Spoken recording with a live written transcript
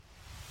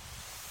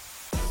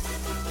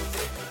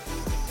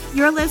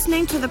You're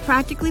listening to the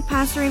Practically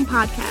Pastoring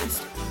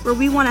Podcast, where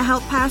we want to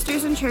help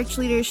pastors and church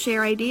leaders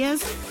share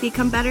ideas,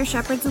 become better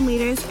shepherds and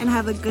leaders, and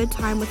have a good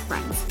time with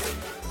friends.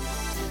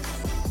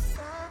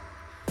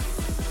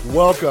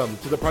 Welcome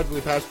to the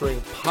Practically Pastoring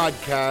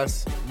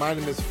Podcast. My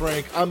name is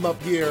Frank. I'm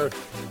up here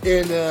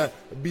in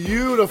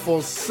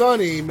beautiful,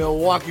 sunny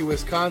Milwaukee,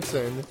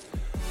 Wisconsin.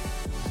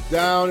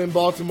 Down in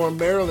Baltimore,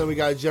 Maryland, we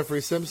got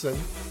Jeffrey Simpson.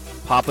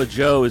 Papa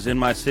Joe is in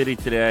my city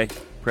today.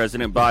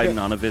 President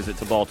Biden on a visit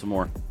to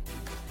Baltimore.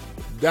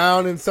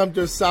 Down in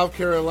Sumter, South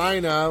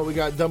Carolina, we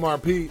got Dumar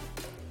Pete.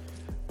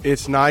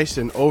 It's nice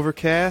and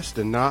overcast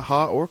and not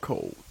hot or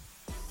cold.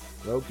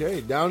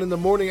 Okay, down in the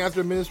Morning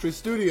After Ministry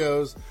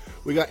Studios,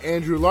 we got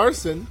Andrew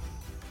Larson.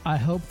 I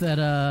hope that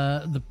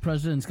the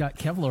president's got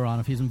Kevlar on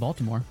if he's in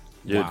Baltimore.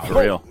 Dude, wow.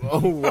 for real.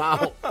 Oh,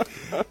 wow.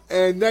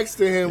 And next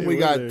to him, we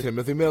got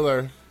Timothy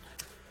Miller.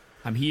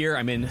 I'm here.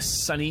 I'm in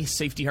sunny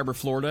Safety Harbor,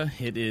 Florida.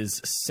 It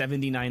is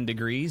 79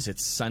 degrees.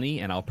 It's sunny,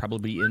 and I'll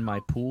probably be in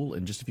my pool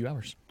in just a few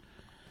hours.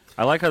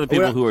 I like how the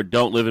people who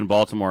don't live in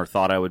Baltimore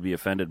thought I would be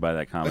offended by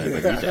that comment,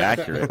 but he's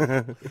accurate.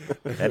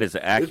 That is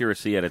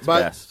accuracy at its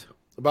best.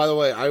 By the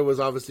way, I was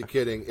obviously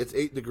kidding. It's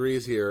 8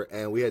 degrees here,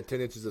 and we had 10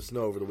 inches of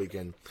snow over the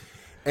weekend.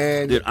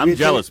 And dude, I'm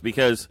jealous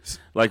because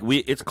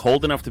it's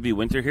cold enough to be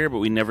winter here, but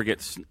we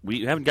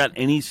haven't got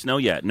any snow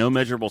yet, no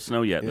measurable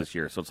snow yet this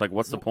year. So it's like,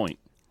 what's the point?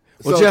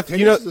 Well, so Jeff, 10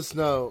 inches of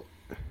snow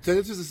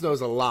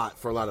is a lot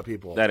for a lot of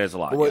people. That is a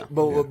lot. But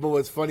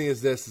what's funny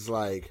is this is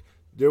like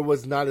there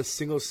was not a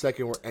single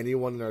second where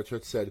anyone in our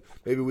church said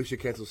maybe we should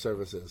cancel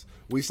services.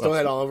 We still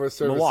had all of our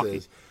services,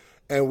 Milwaukee.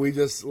 And we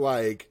just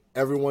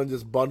everyone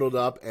just bundled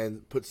up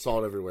and put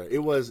salt everywhere.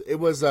 It was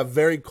a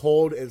very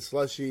cold and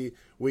slushy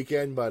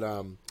weekend, but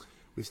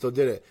we still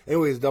did it.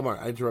 Anyways, Delmar,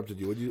 I interrupted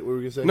you. What were you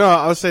going to say? No,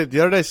 I was saying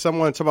the other day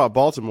someone talked about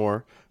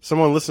Baltimore.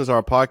 Someone listens to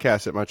our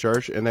podcast at my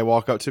church, and they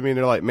walk up to me and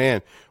they're like,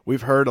 "Man,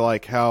 we've heard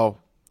how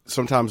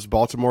sometimes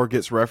Baltimore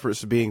gets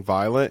referenced to being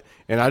violent,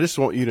 and I just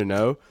want you to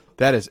know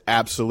that is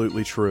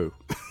absolutely true."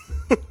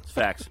 It's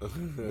facts.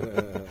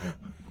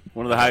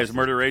 One of the highest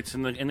murder rates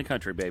in the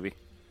country, baby.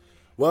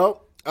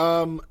 Well,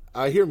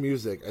 I hear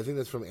music. I think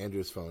that's from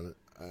Andrew's phone.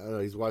 I don't know.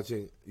 He's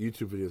watching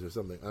YouTube videos or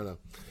something. I don't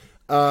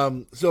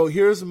know. So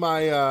here's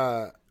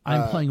my...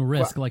 I'm playing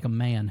Risk like a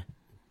man.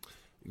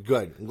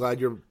 Good. I'm glad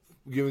you're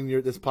giving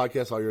this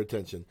podcast all your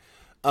attention.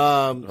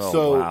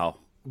 Wow.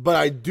 But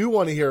I do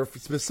want to hear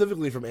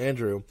specifically from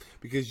Andrew,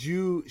 because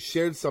you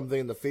shared something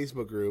in the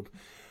Facebook group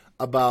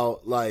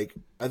about, I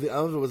don't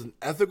know if it was an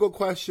ethical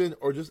question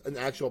or just an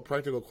actual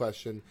practical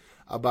question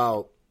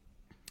about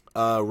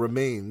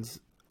remains.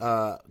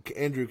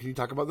 Andrew, can you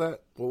talk about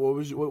that?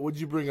 What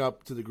did you bring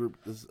up to the group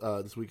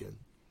this weekend?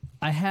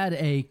 I had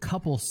a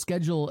couple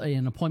schedule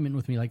an appointment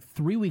with me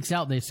 3 weeks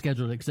out. They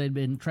scheduled it because they'd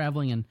been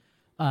traveling and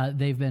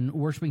they've been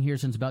worshiping here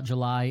since about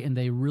July, and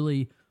they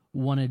really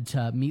wanted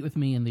to meet with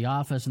me in the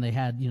office, and they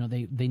had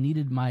they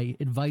needed my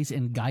advice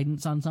and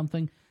guidance on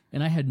something,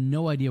 and I had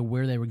no idea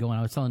where they were going.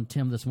 I was telling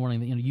Tim this morning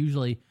that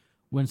usually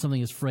when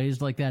something is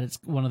phrased like that, it's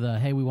one of the,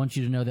 hey, we want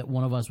you to know that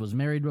one of us was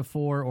married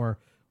before, or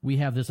we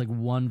have this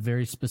one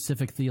very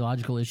specific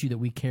theological issue that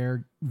we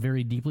care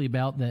very deeply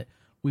about that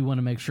we want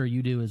to make sure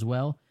you do as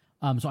well.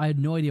 So I had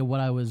no idea what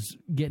I was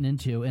getting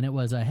into, and it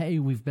was hey,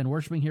 we've been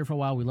worshiping here for a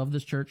while. We love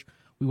this church.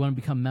 We want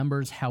to become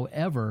members.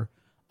 However,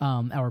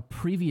 our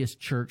previous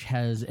church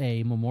has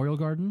a memorial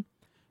garden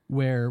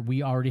where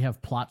we already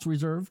have plots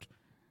reserved,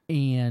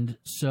 and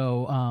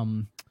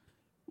so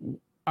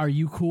are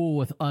you cool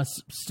with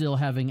us still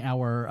having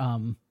our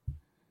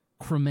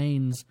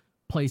cremains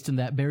placed in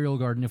that burial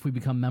garden if we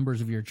become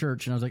members of your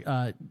church? And I was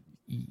like,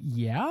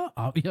 yeah,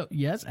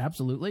 yes,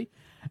 absolutely.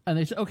 And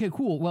they said, okay,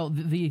 cool. Well,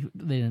 they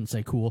didn't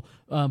say cool,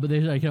 but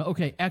they said,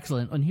 okay,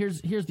 excellent. And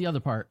here's the other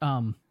part.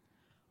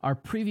 Our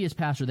previous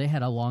pastor, they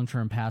had a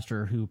long-term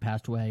pastor who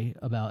passed away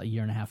about a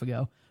year and a half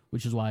ago,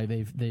 which is why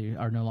they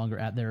are no longer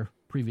at their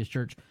previous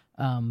church.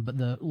 But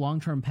the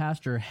long-term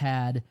pastor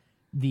had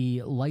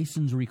the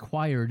license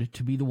required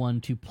to be the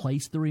one to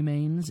place the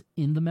remains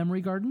in the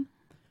memory garden.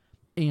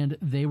 And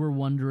they were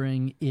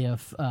wondering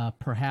if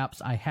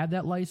perhaps I had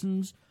that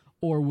license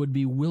or would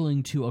be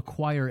willing to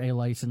acquire a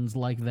license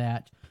like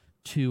that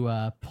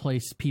to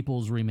place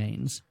people's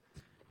remains.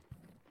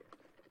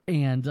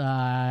 And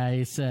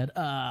I said,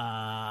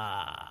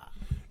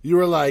 You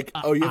were like,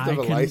 oh, you have to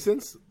have a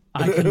license?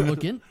 I can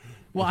look in.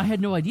 Well, I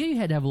had no idea you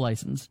had to have a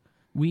license.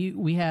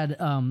 We had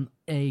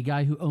a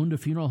guy who owned a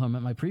funeral home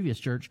at my previous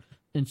church,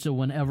 and so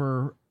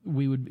whenever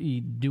we would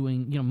be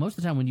doing, most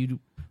of the time when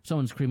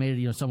someone's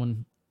cremated,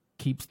 someone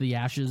keeps the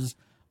ashes,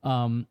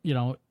 in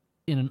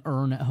an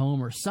urn at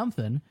home or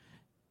something.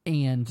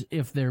 And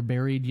if they're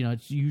buried,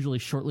 it's usually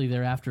shortly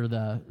thereafter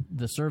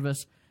the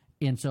service.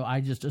 And so I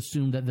just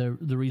assumed that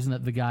the reason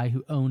that the guy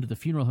who owned the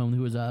funeral home,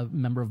 who was a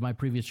member of my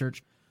previous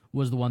church,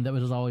 was the one that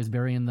was always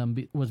burying them,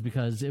 was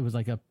because it was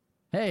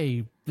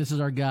hey, this is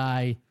our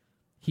guy.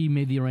 He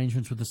made the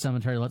arrangements with the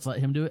cemetery. Let's let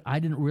him do it. I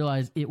didn't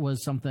realize it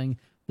was something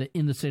that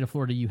in the state of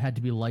Florida you had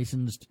to be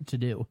licensed to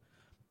do.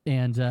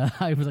 And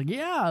I was like,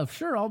 yeah,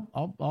 sure,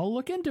 I'll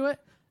look into it.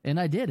 And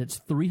I did. It's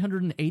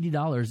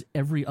 $380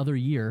 every other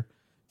year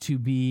to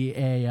be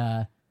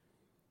a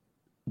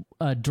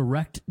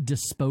direct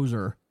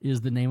disposer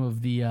is the name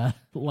of the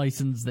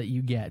license that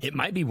you get. It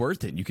might be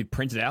worth it. You could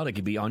print it out. It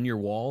could be on your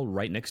wall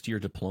right next to your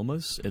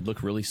diplomas. It'd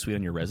look really sweet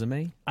on your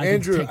resume.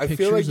 Andrew, could take I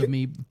pictures feel like of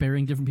me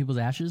burying different people's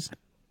ashes.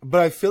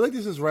 But I feel like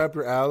this is right up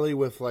your alley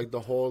with like the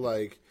whole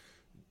like,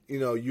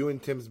 you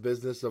and Tim's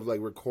business of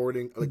like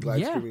recording, like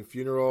live streaming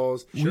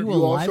funerals. We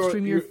will live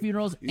stream your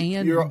funerals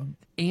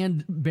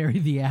and bury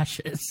the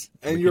ashes.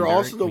 And you're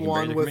also the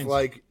one with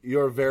like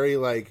your very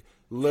like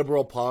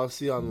liberal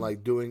policy on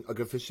like doing like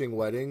officiating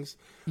weddings.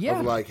 Yeah.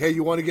 Of like, hey,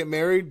 you want to get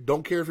married?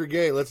 Don't care if you're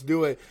gay. Let's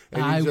do it.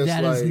 And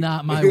That is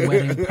not my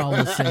wedding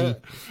policy.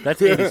 That's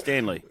Andy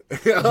Stanley.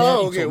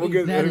 Oh, okay. We'll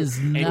get that is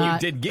And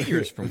not. you did get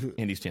yours from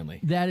Andy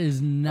Stanley. That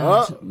is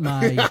not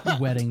my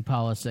wedding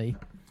policy.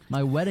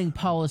 My wedding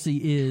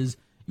policy is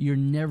you're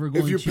never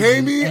going to. If you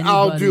pay me,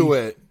 I'll do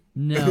it.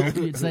 No,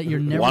 it's that you're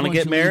never Wanna going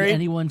get to married? lead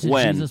anyone to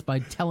When? Jesus by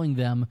telling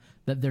them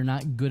that they're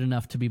not good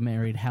enough to be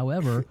married.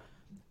 However,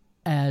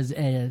 as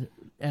a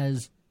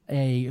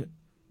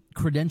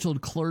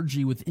credentialed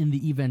clergy within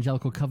the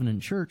Evangelical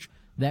Covenant Church,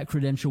 that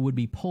credential would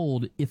be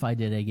pulled if I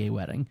did a gay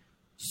wedding.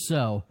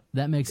 So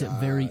that makes it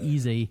very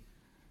easy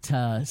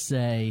to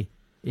say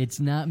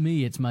it's not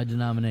me, it's my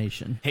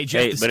denomination. Hey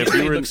Jeff, Hey, the but if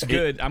story you were- looks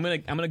good. I'm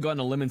gonna go on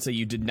a limb and say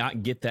you did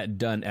not get that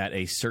done at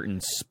a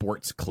certain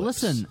sports clip.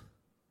 Listen,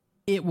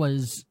 it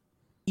was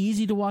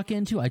easy to walk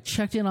into. I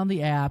checked in on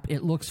the app.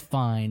 It looks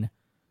fine.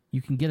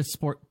 You can get a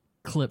Sport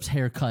Clips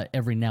haircut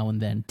every now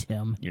and then,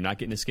 Tim. You're not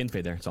getting a skin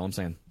fade there. That's all I'm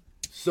saying.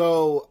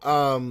 So,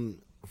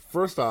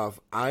 first off,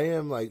 I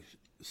am like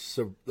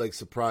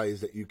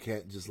surprised that you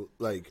can't just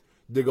like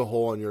dig a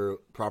hole on your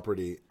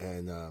property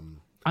and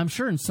I'm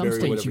sure in some Bury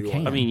states whatever you you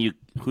can. want. I mean,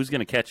 who's going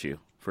to catch you?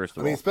 First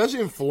of I mean, all,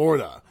 especially in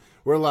Florida,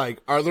 where like,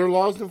 are there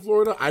laws in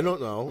Florida? I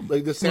don't know.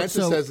 Like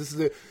DeSantis says, this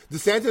is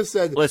DeSantis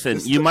said. listen,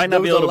 this, you might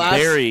not be able to last,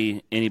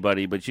 bury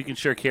anybody, but you can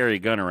sure carry a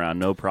gun around,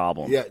 no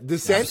problem. Yeah,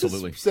 DeSantis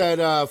Absolutely. said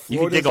You can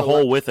Florida's dig a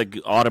hole with an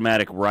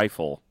automatic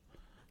rifle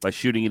by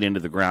shooting it into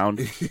the ground,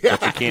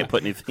 but you can't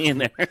put anything in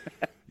there.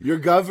 Your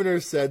governor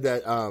said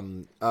that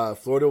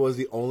Florida was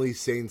the only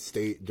sane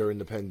state during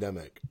the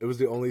pandemic. It was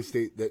the only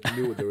state that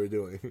knew what they were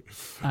doing.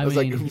 I was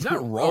mean, like, he's not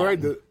all wrong. right,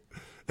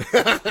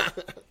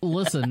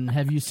 listen,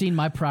 have you seen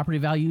my property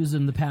values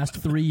in the past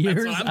 3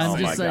 years? what I'm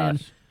I'm saying.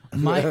 just Oh,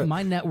 my saying,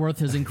 my net worth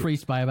has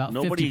increased by about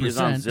Nobody 50%. is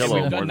on We've Zillow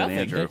done more than nothing.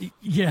 Andrew.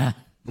 Yeah.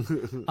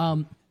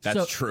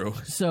 That's true.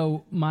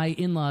 So my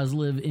in-laws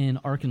live in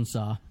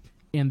Arkansas,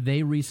 and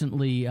they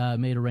recently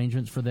made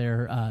arrangements for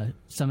their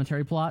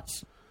cemetery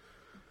plots,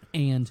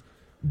 and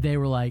they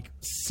were like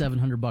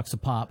 $700 a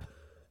pop,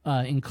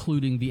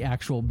 including the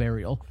actual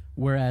burial.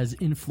 Whereas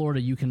in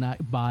Florida, you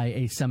cannot buy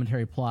a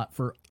cemetery plot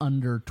for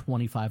under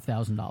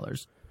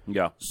 $25,000.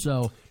 Yeah.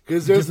 So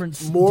 'Cause there's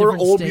more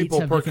different old states people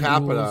have per different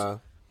capita. rules.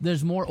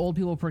 There's more old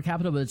people per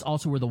capita, but it's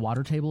also where the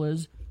water table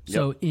is.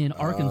 So in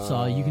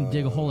Arkansas, you can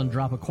dig a hole and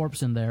drop a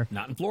corpse in there.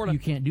 Not in Florida. You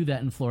can't do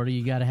that in Florida.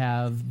 You got to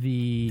have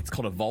the It's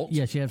called a vault.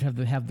 yes, you have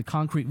to have the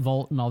concrete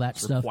vault and all that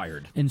stuff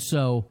required. And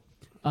so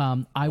I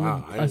would I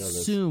didn't know this.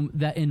 assume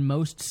that in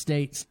most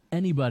states,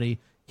 anybody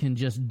can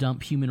just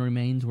dump human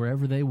remains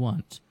wherever they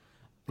want.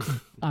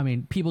 I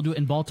mean, people do it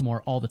in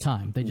Baltimore all the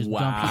time. They just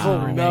dump Wow. human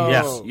Oh, remains. no.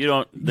 Yes, you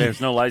don't.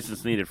 There's no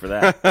license needed for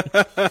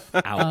that.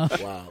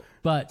 Wow.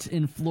 But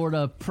in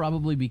Florida,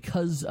 probably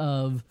because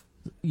of,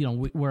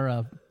 we're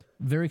a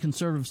very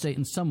conservative state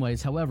in some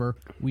ways. However,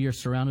 we are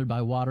surrounded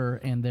by water,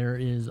 and there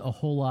is a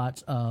whole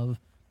lot of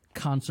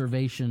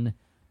conservation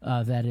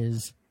that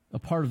is a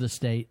part of the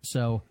state.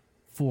 So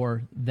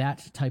for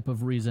that type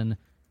of reason,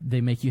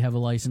 they make you have a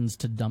license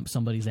to dump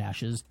somebody's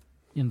ashes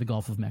in the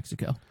Gulf of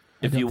Mexico.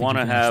 If I you don't want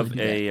to think can have actually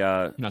do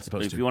that. a, Not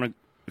supposed if to. you want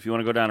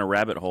to go down a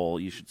rabbit hole,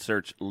 you should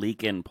search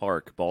Leakin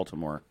Park,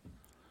 Baltimore,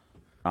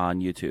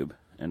 on YouTube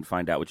and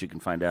find out what you can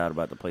find out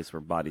about the place where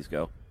bodies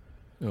go.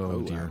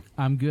 Oh dear.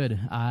 I'm good.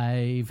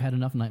 I've had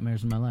enough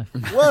nightmares in my life.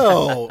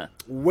 Well,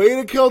 way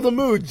to kill the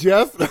mood,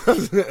 Jeff.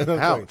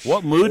 Ouch.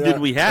 What mood did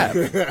we have?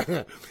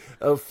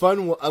 A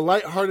fun, a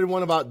lighthearted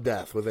one about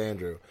death with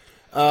Andrew.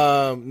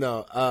 That's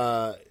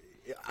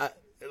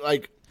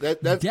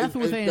Death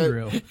with that-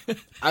 Andrew.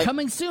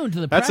 Coming soon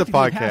to the That's a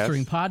Practically podcast.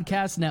 Pastoring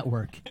Podcast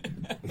Network.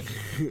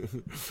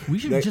 We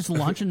should just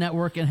launch a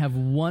network and have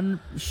one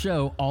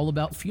show all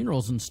about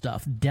funerals and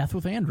stuff. Death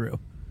with Andrew.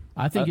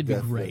 I think it'd be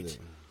Death with great.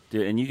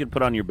 Dude, and you could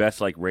put on your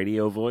best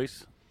radio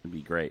voice. It'd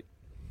be great.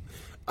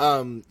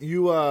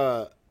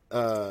 You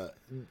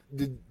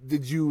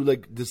did you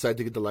decide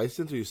to get the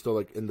license, or are you still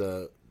in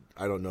the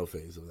I don't know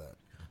phase of that?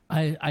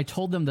 I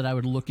told them that I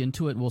would look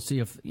into it. We'll see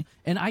if,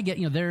 and I get,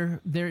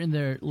 they're in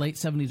their late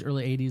 70s,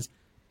 early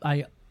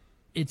 80s.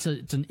 It's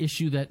an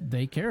issue that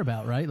they care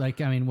about, right?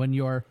 Like, I mean, when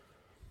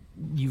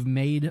you've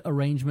made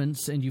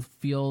arrangements and you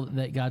feel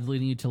that God's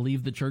leading you to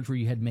leave the church where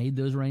you had made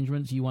those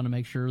arrangements, you want to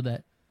make sure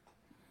that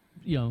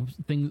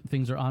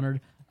things are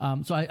honored.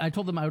 So I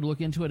told them I would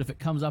look into it. If it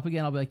comes up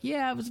again, I'll be like,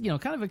 yeah, it was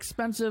kind of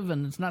expensive,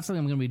 and it's not something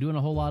I'm going to be doing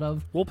a whole lot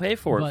of. We'll pay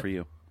for it But- for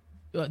you.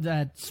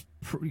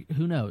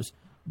 who knows,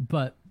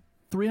 but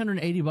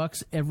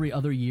 $380 every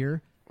other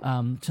year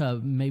to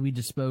maybe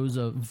dispose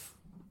of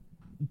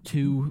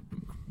 2,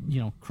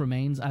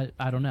 cremains.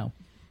 I don't know,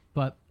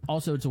 but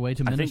also it's a way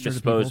to minister. I think to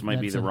dispose people.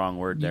 might be the wrong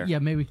word there. Yeah,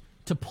 maybe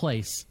to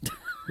place.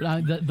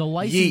 The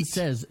license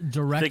says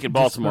direct. Thinking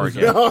Baltimore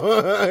disposer.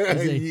 again.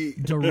 Is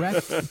a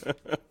direct.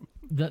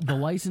 The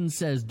license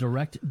says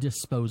direct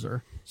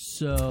disposer.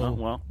 So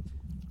well,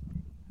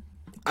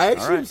 I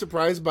actually right. am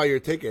surprised by your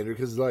take, Andrew,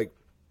 because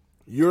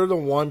you're the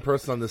one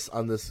person on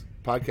this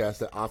podcast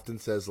that often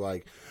says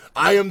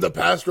I am the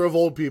pastor of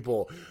old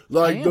people.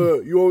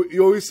 You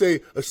always say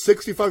a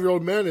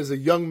 65-year-old man is a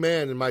young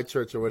man in my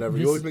church or whatever.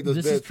 You always make those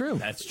this bits. is true.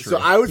 That's true. So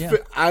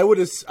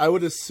I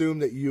would assume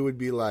that you would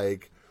be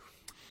like,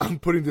 I'm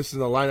putting this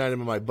in a line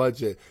item in my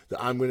budget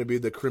that I'm going to be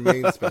the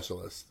cremain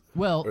specialist.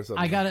 Well, or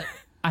something.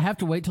 I have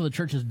to wait till the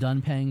church is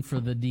done paying for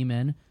the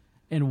D-men,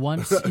 and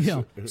once so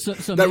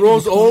that maybe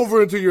rolls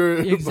over into your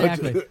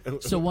exactly.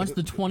 budget. So once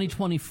the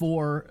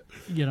 2024,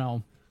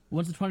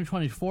 once the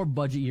 2024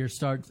 budget year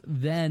starts,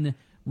 then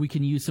we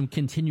can use some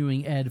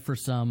continuing ed for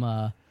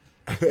some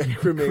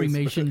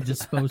cremation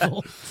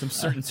disposal. Some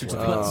certain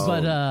certificates.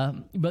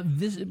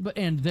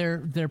 And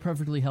they're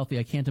perfectly healthy.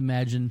 I can't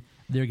imagine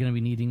they're going to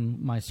be needing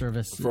my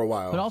service for a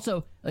while. But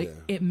also,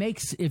 it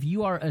makes, if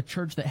you are a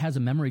church that has a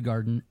memory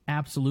garden,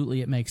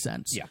 absolutely it makes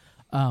sense. Yeah.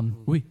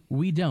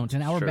 We don't,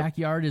 and our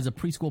backyard is a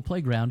preschool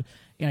playground,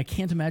 and I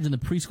can't imagine the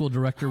preschool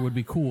director would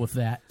be cool with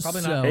that.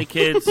 Probably not. Hey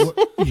kids,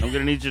 I'm going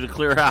to need you to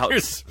clear out.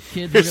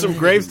 Here's some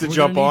graves to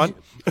jump on.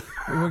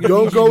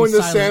 Don't go in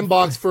the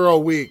sandbox for a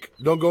week.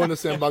 Don't go in the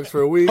sandbox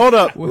for a week. Hold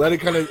up. Let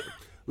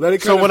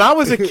it So when I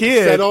was a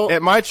kid settle.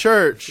 at my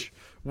church,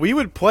 we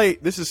would play.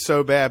 This is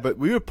so bad, but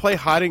we would play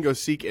hide and go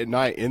seek at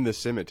night in the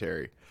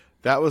cemetery.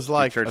 That was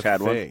like Your church a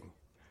had thing. one?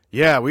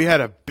 Yeah, we had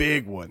a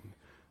big one.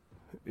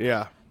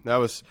 Yeah, that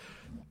was.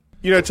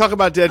 Talk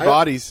about dead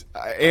bodies,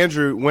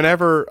 Andrew.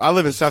 Whenever I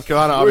live in South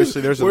Carolina,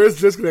 obviously where's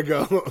this gonna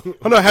go?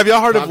 Oh no, have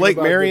y'all heard of Talking Lake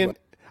about Marion?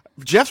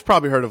 Jeff's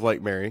probably heard of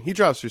Lake Marion. He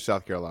drives through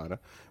South Carolina,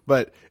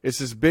 but it's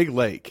this big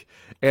lake.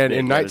 And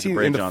in There's a 19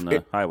 bridge on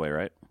the highway,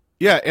 right?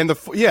 in the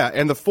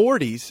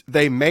 40s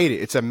they made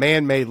it. It's a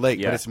man-made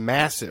lake, but it's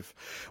massive.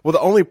 Well, the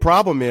only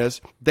problem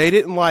is they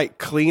didn't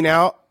clean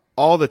out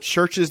all the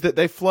churches that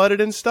they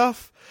flooded and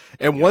stuff.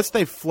 And once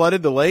they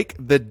flooded the lake,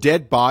 the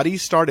dead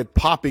bodies started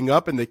popping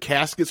up and the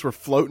caskets were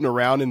floating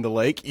around in the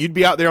lake. You'd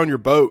be out there on your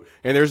boat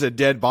and there's a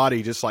dead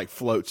body just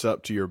floats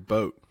up to your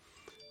boat.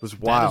 It was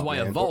wild. That is why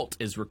man. a vault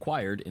is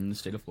required in the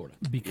state of Florida.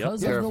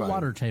 because of the Terrifying.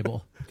 water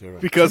table.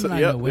 Because Tim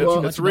and I know way too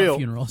much it's about real.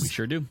 funerals. We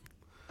sure do.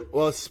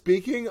 Well,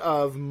 speaking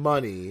of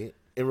money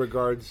in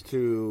regards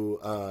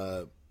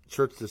to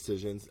church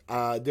decisions,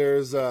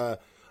 there's a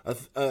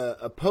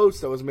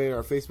post that was made in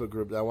our Facebook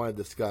group that I want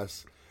to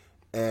discuss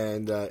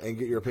and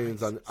get your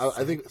opinions on.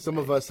 I think some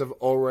of us have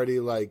already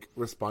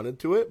responded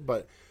to it,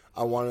 but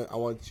I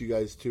want you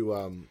guys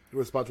to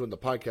respond to it in the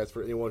podcast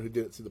for anyone who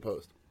didn't see the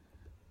post.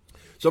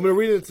 So I'm going to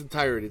read it in its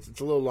entirety. It's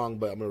a little long,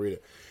 but I'm going to read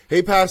it.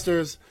 Hey,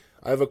 pastors,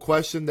 I have a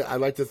question that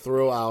I'd like to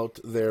throw out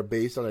there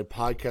based on a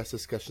podcast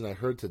discussion I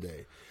heard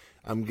today.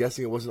 I'm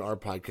guessing it wasn't our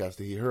podcast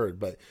that he heard,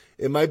 but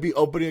it might be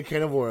opening a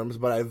can of worms,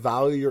 but I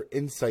value your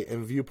insight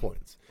and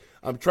viewpoints.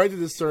 I'm trying to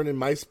discern in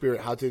my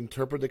spirit how to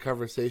interpret the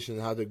conversation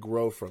and how to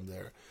grow from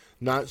there.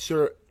 Not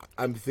sure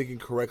I'm thinking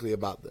correctly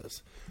about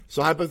this.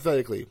 So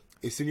hypothetically,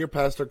 a senior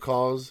pastor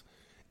calls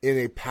in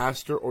a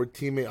pastor or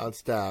teammate on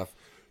staff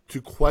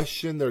to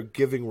question their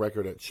giving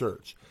record at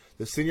church.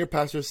 The senior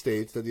pastor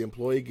states that the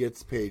employee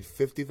gets paid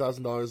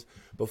 $50,000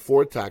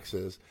 before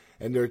taxes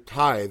and their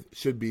tithe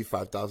should be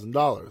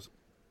 $5,000.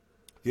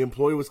 The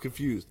employee was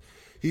confused.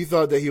 He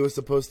thought that he was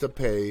supposed to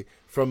pay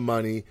from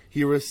money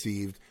he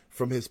received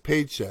from his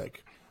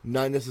paycheck,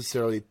 not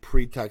necessarily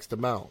pre-taxed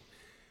amount.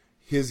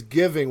 His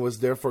giving was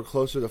therefore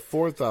closer to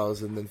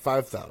 $4,000 than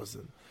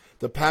 $5,000.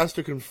 The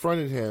pastor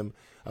confronted him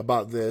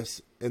about this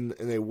in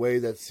a way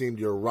that seemed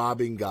you're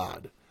robbing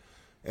God,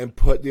 and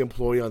put the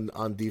employee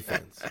on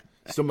defense.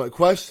 So my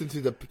question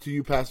to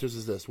you pastors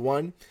is this: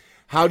 one,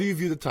 how do you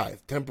view the tithe?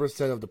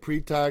 10% of the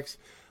pre-tax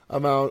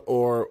amount,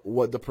 or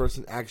what the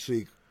person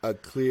actually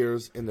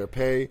clears in their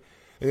pay?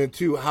 And then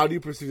two, how do you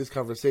perceive this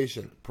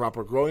conversation?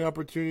 Proper growing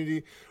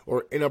opportunity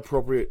or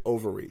inappropriate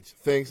overreach?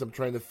 Thanks. I'm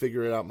trying to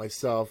figure it out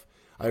myself.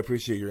 I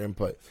appreciate your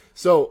input.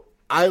 So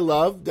I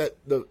love that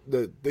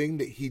the thing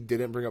that he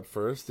didn't bring up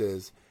first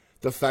is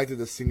the fact that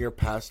the senior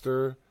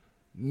pastor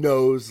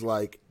knows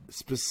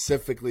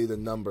specifically the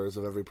numbers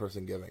of every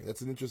person giving.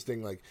 That's an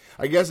interesting,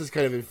 I guess it's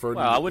kind of inferred.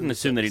 Well, I wouldn't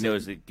assume that he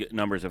knows the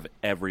numbers of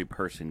every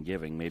person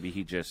giving. Maybe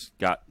he just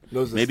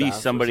maybe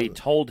somebody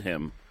told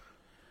him,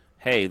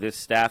 hey, this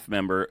staff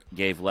member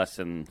gave less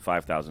than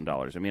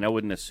 $5,000. I mean, I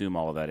wouldn't assume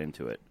all of that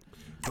into it.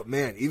 But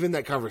man, even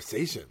that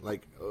conversation,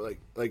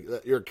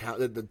 your account,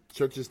 the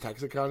church's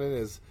tax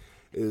accountant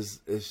is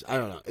I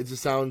don't know. It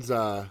just sounds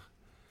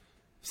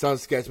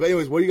sketchy. But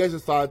anyways, what are you guys'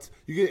 thoughts?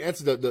 You can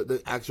answer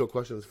the actual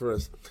questions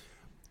first.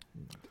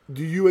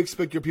 Do you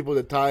expect your people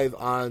to tithe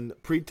on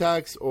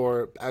pre-tax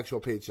or actual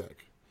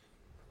paycheck?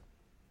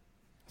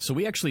 So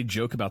we actually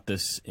joke about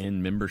this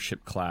in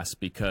membership class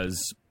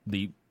because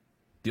the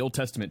Old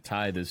Testament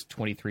tithe is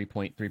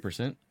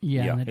 23.3%.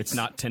 Yeah. It's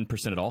not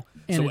 10% at all.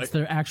 And so it's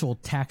their actual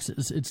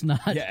taxes. It's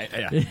not.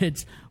 Yeah.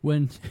 It's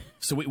when.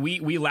 So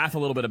we laugh a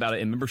little bit about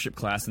it in membership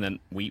class, and then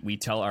we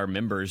tell our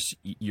members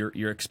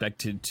you're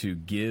expected to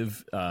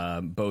give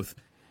both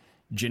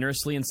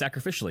generously and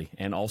sacrificially,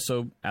 and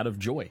also out of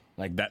joy.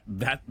 Like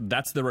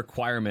that's the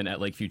requirement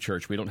at Lakeview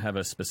Church. We don't have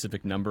a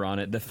specific number on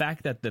it. The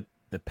fact that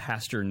the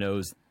pastor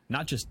knows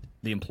not just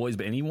the employees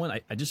but anyone,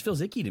 I just feels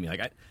icky to me.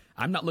 Like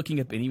I'm not looking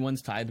up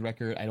anyone's tithe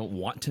record. I don't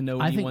want to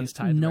know anyone's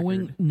tithe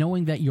record.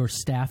 Knowing that your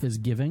staff is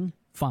giving,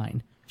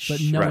 fine,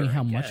 but knowing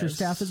how much your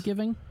staff is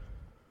giving,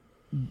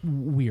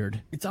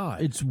 weird. It's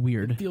odd. It's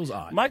weird. It feels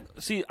odd.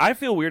 I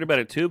feel weird about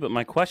it too, but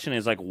my question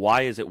is, like,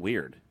 why is it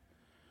weird?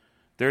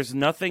 There's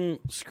nothing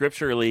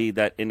scripturally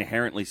that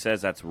inherently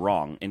says that's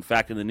wrong. In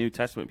fact, in the New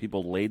Testament,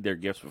 people laid their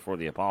gifts before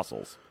the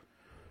apostles.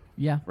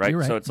 Yeah, right.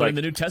 You're right. So it's but like in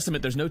the New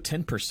Testament, there's no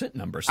 10%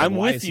 number. So I'm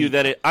with you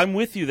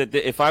that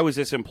if I was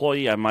this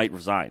employee, I might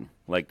resign.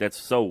 Like, that's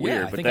so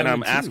weird. But then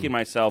I'm asking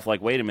myself,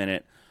 like, wait a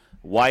minute,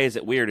 why is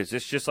it weird? Is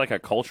this just like a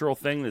cultural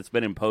thing that's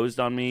been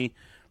imposed on me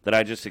that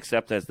I just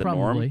accept as the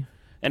norm?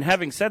 And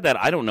having said that,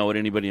 I don't know what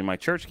anybody in my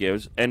church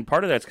gives, and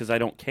part of that's because I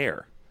don't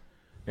care.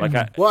 Like,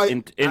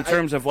 in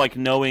terms of like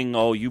knowing,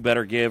 oh, you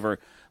better give, or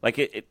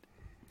like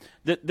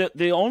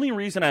the only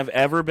reason I've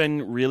ever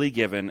been really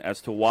given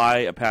as to why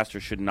a pastor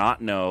should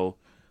not know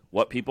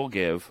what people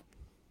give,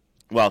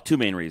 well, two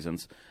main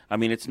reasons. I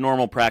mean, it's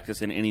normal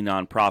practice in any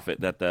nonprofit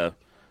that the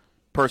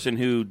person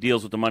who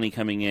deals with the money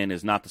coming in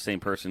is not the same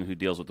person who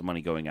deals with the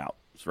money going out.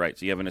 Right?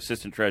 So you have an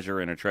assistant treasurer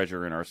and a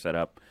treasurer in our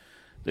setup.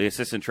 The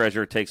assistant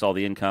treasurer takes all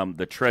the income.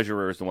 The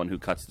treasurer is the one who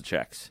cuts the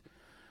checks.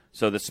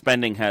 So the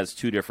spending has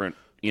two different,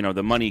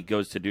 the money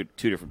goes to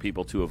two different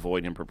people to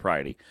avoid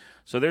impropriety.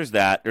 So there's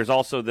that. There's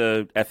also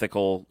the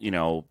ethical,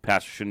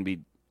 pastor shouldn't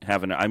be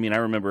having, I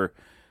remember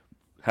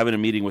having a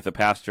meeting with a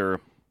pastor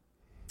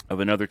of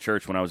another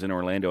church when I was in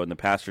Orlando, and the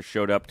pastor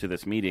showed up to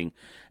this meeting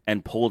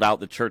and pulled out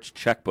the church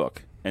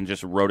checkbook and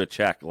just wrote a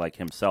check like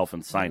himself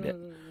and signed it.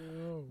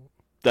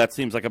 That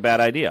seems like a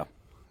bad idea.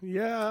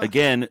 Yeah.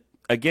 Again,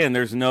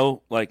 there's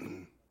no like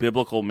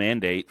biblical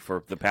mandate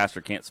for the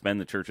pastor can't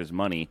spend the church's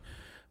money,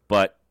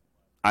 but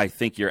I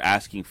think you're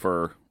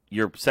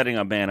setting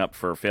a man up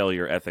for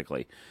failure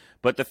ethically.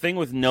 But the thing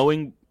with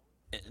knowing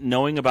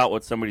about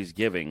what somebody's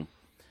giving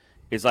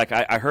is like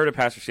I heard a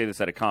pastor say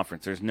this at a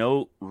conference. There's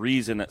no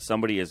reason that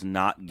somebody is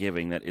not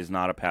giving that is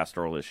not a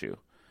pastoral issue.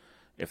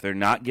 If they're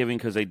not giving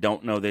because they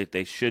don't know that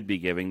they should be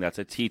giving, that's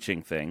a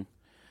teaching thing.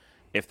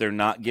 If they're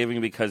not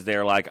giving because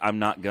they're like, I'm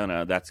not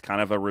gonna, that's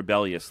kind of a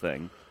rebellious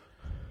thing.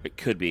 It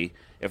could be.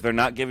 If they're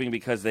not giving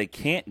because they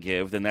can't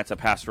give, then that's a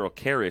pastoral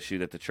care issue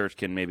that the church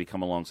can maybe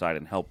come alongside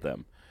and help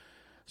them.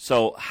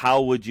 So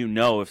how would you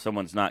know if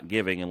someone's not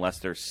giving unless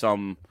there's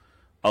some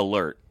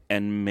alert?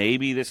 And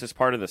maybe this is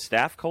part of the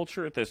staff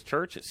culture at this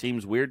church. It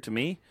seems weird to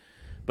me.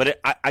 But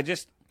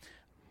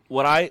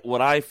what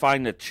I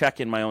find to check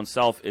in my own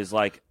self is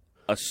like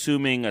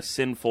assuming a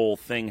sinful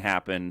thing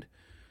happened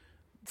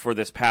for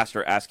this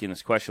pastor asking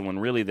this question when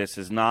really this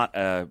is not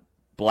a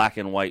black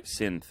and white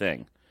sin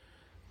thing.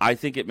 I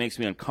think it makes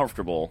me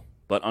uncomfortable,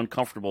 but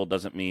uncomfortable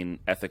doesn't mean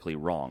ethically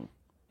wrong.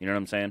 You know what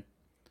I'm saying?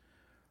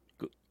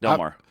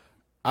 Delmar.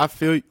 I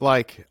feel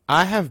like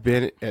I have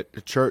been at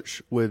a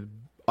church with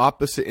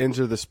opposite ends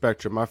of the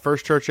spectrum. My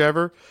first church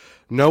ever,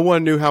 no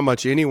one knew how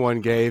much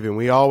anyone gave, and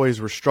we always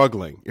were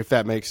struggling, if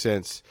that makes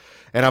sense.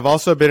 And I've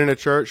also been in a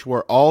church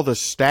where all the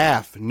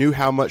staff knew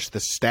how much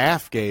the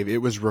staff gave. It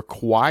was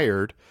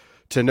required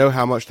to know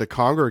how much the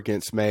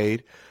congregants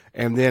made.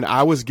 And then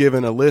I was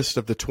given a list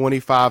of the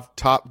 25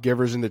 top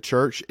givers in the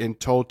church and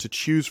told to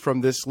choose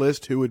from this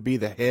list who would be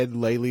the head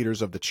lay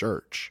leaders of the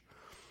church.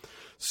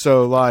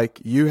 So, like,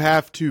 you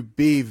have to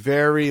be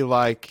very,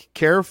 like,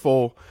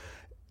 careful.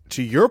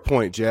 To your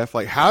point, Jeff,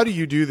 like, how do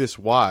you do this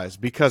wise?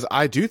 Because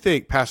I do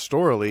think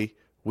pastorally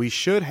we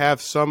should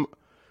have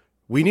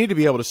we need to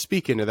be able to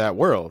speak into that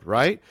world,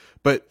 right?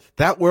 But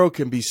that world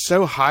can be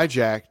so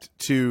hijacked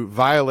to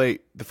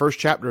violate the first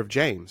chapter of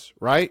James,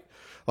 right?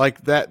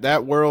 Like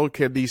that world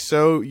can be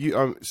so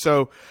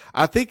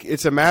I think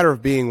it's a matter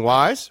of being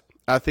wise.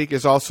 I think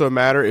it's also a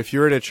matter, if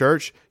you're in a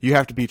church, you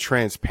have to be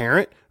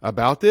transparent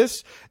about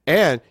this,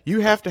 and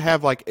you have to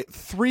have like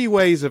 3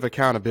 ways of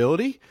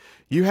accountability.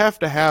 You have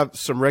to have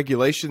some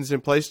regulations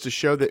in place to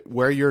show that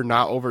where you're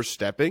not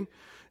overstepping.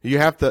 You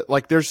have to,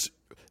 like,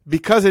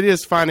 because it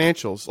is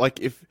financials, like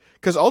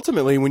because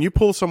ultimately when you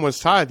pull someone's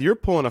tithe, you're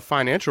pulling a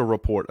financial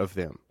report of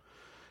them.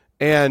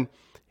 And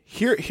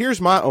here's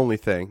my only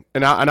thing,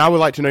 and I would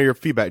like to know your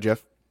feedback,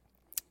 Jeff.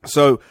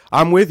 So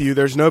I'm with you.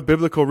 There's no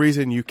biblical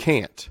reason you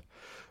can't.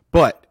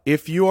 But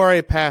if you are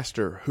a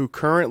pastor who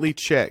currently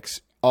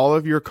checks all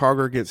of your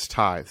congregants'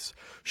 tithes,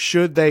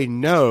 should they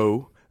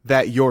know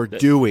that you're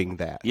doing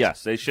that?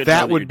 Yes, they should.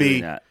 That know would that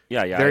be that.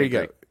 Yeah. There you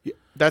go.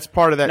 That's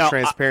part of that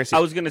transparency. I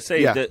was going to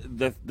say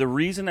the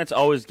reason that's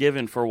always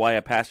given for why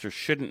a pastor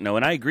shouldn't know,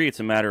 and I agree,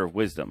 it's a matter of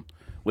wisdom,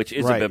 which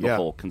is a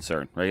biblical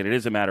concern, right? It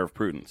is a matter of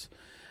prudence.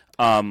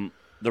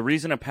 The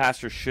reason a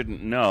pastor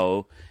shouldn't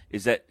know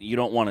is that you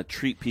don't want to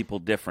treat people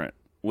different,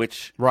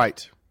 which...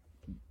 Right.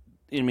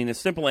 I mean, the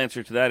simple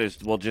answer to that is,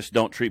 well, just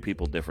don't treat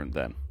people different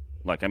then.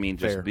 Like, I mean,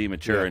 just Fair. be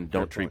mature Yeah, and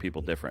don't fair treat point.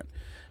 people different.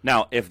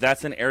 Now, if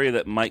that's an area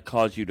that might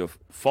cause you to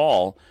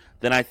fall,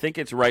 then I think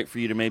it's right for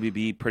you to maybe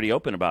be pretty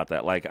open about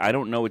that. Like, I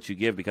don't know what you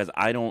give because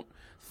I don't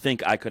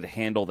think I could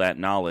handle that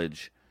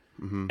knowledge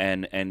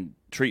and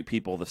treat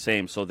people the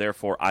same, so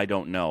therefore I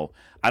don't know.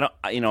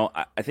 I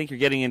think you're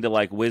getting into,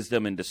 like,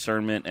 wisdom and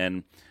discernment,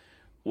 and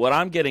what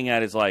I'm getting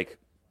at is, like,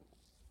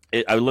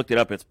 I looked it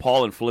up. It's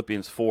Paul in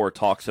Philippians 4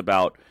 talks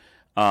about,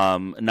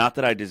 not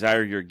that I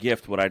desire your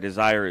gift. What I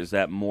desire is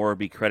that more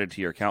be credited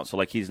to your account. So,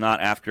 like, he's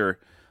not after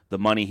the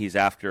money. He's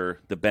after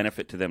the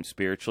benefit to them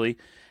spiritually.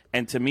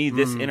 And to me,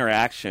 this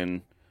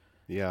interaction,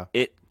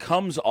 it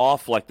comes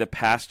off like the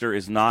pastor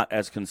is not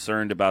as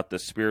concerned about the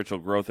spiritual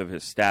growth of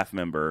his staff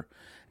member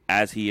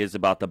as he is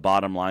about the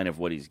bottom line of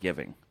what he's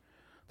giving.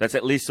 That's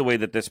at least the way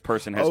that this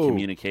person has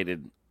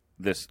communicated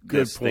this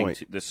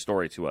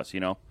story to us, you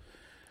know?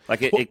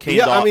 Like, it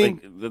came off, like,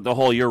 the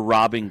whole "you're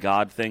robbing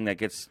God" thing that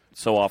gets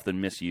so often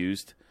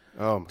misused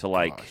to,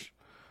 like,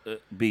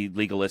 be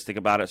legalistic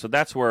about it. So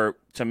that's where,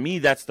 to me,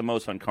 that's the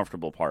most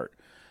uncomfortable part.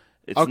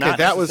 It's not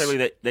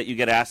necessarily that you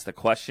get asked the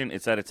question.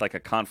 It's that it's like a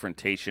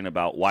confrontation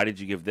about why did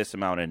you give this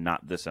amount and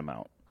not this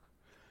amount.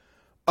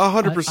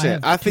 100%.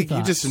 I think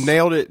you just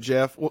nailed it,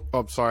 Jeff. Well,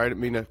 I'm sorry, I didn't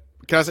mean to.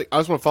 Can I say? I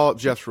just want to follow up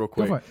Jeff's real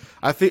quick. Go for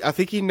it. I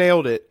think he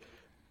nailed it.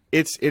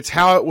 It's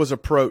how it was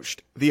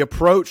approached. The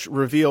approach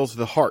reveals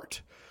the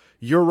heart.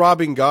 You're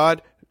robbing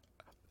God.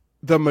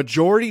 The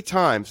majority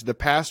times, the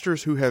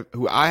pastors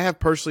who I have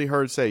personally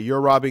heard say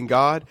you're robbing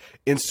God,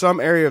 in some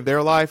area of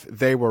their life,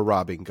 they were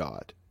robbing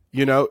God.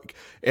 You know,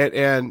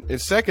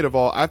 and second of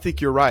all, I think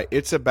you're right.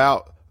 It's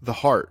about the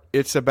heart.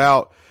 It's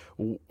about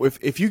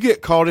if you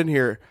get called in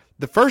here,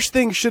 the first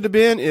thing should have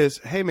been is,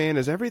 hey man,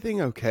 is everything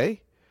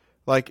okay?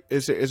 Like,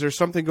 is there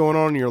something going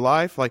on in your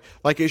life? Like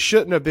it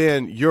shouldn't have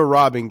been you're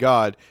robbing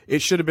God.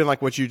 It should have been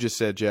like what you just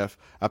said, Jeff,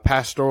 a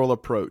pastoral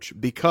approach,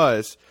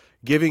 because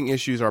giving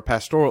issues are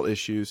pastoral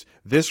issues.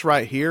 This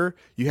right here,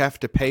 you have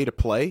to pay to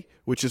play,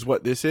 which is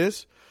what this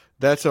is.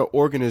 That's an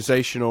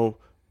organizational,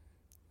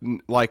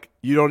 like,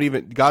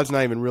 God's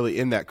not even really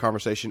in that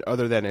conversation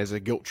other than as a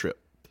guilt trip.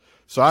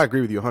 So I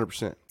agree with you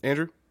 100%.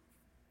 Andrew?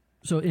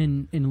 So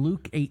in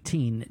Luke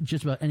 18,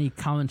 just about any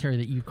commentary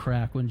that you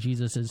crack when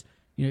Jesus is,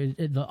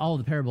 all of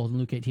the parables in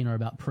Luke 18 are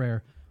about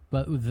prayer,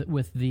 but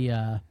with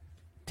the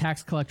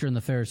tax collector and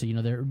the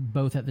Pharisee, they're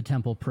both at the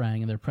temple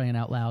praying, and they're praying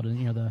out loud,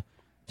 and, the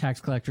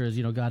tax collector is,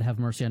 God have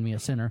mercy on me, a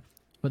sinner.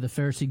 But the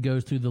Pharisee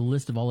goes through the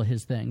list of all of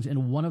his things.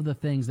 And one of the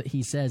things that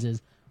he says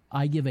is,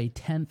 I give a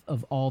tenth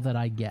of all that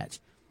I get.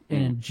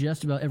 And in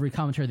just about every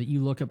commentary that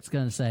you look up, it's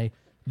going to say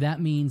that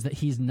means that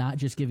he's not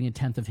just giving a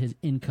tenth of his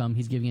income.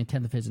 He's giving a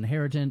tenth of his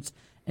inheritance,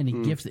 any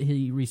gifts that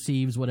he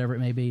receives, whatever it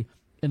may be.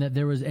 And that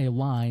there was a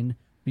line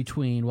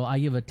between, well, I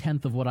give a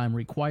tenth of what I'm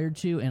required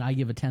to, and I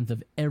give a tenth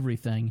of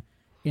everything.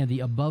 And the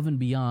above and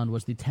beyond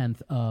was the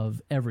tenth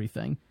of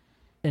everything.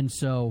 And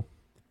so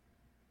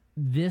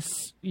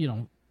this,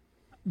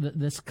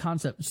 this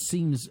concept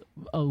seems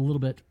a little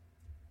bit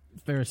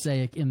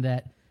Pharisaic in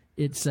that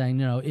it's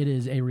saying, it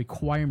is a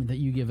requirement that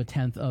you give a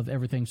tenth of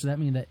everything. So that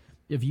means that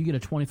if you get a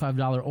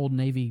 $25 Old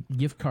Navy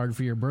gift card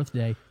for your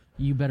birthday,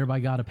 you better buy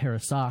God a pair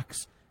of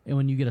socks. And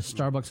when you get a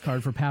Starbucks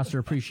card for Pastor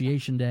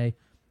Appreciation Day,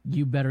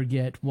 you better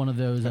get one of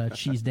those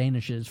cheese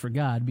danishes for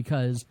God,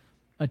 because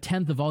a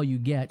tenth of all you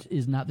get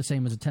is not the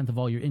same as a tenth of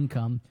all your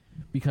income,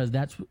 because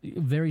that's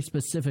very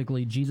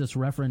specifically Jesus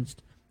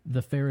referenced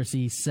the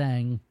Pharisee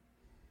saying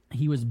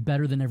he was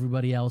better than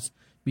everybody else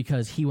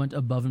because he went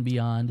above and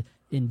beyond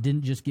and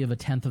didn't just give a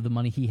tenth of the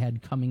money he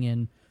had coming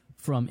in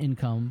from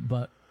income,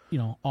 but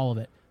all of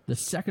it. The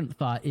second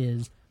thought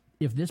is,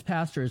 if this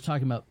pastor is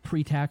talking about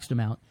pre-taxed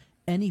amount,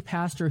 any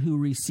pastor who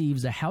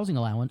receives a housing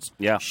allowance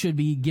should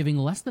be giving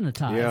less than a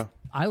tithe. Yeah.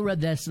 I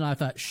read this and I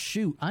thought,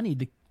 shoot, I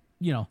need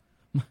to,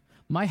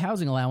 my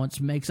housing allowance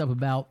makes up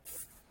about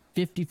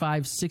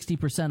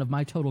 55-60% of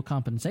my total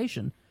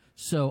compensation.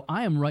 So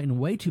I am writing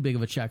way too big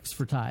of a checks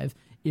for tithe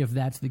if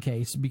that's the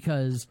case,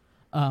 because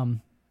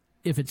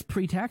if it's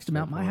pre-taxed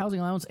amount, my housing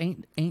allowance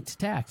ain't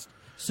taxed.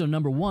 So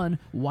number one,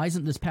 why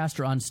isn't this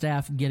pastor on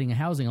staff getting a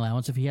housing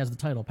allowance if he has the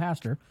title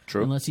pastor?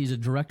 True. Unless he's a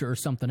director or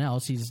something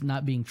else, he's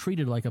not being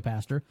treated like a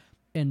pastor.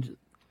 And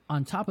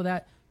on top of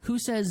that, who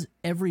says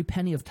every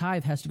penny of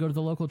tithe has to go to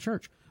the local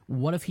church?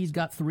 What if he's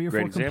got 3 or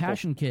 4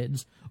 compassion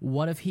kids?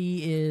 What if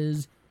he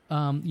is,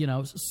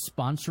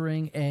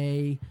 sponsoring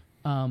a,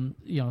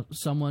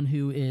 someone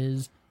who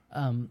is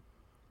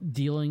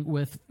dealing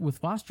with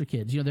foster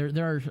kids?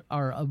 There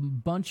are a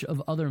bunch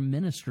of other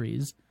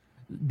ministries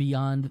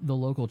beyond the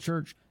local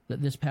church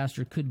that this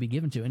pastor could be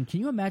given to. And can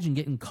you imagine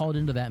getting called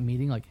into that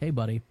meeting like, hey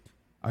buddy,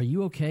 are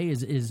you okay?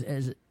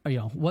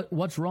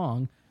 What's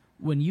wrong?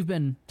 When you've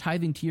been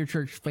tithing to your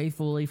church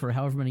faithfully for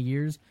however many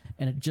years,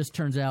 and it just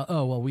turns out,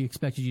 oh, well, we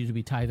expected you to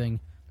be tithing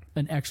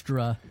an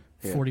extra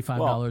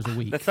 $45 a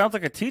week. That sounds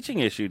like a teaching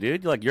issue,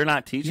 dude. Like, you're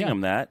not teaching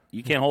them that.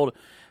 You can't hold.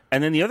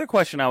 And then the other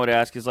question I would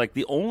ask is, like,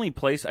 the only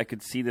place I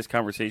could see this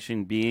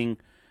conversation being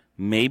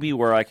maybe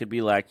where I could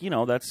be like,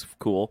 that's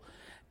cool,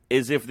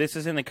 is if this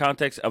is in the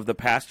context of the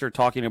pastor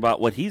talking about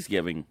what he's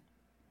giving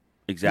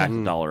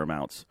exact dollar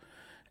amounts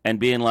and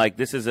being like,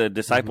 this is a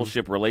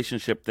discipleship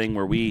relationship thing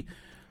where we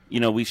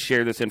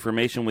share this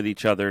information with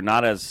each other,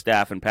 not as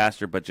staff and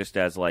pastor, but just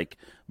as like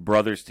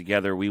brothers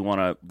together. We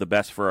want the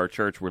best for our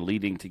church. We're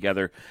leading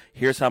together.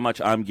 Here's how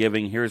much I'm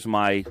giving. Here's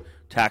my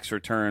tax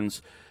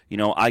returns.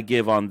 I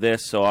give on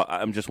this, so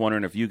I'm just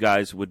wondering if you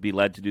guys would be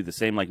led to do the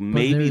same. Like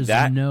maybe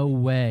there's no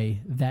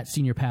way that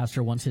senior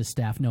pastor wants his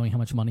staff knowing how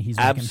much money he's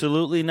making.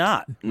 Absolutely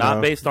not.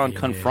 Not based on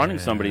confronting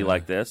somebody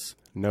like this.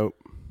 Nope.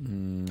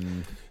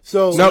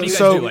 So what do you guys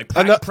do? Like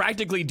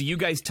practically, do you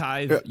guys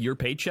tithe your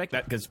paycheck?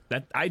 Because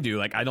that I do.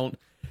 Like I don't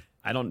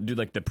do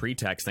like the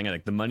pre-tax thing.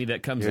 Like the money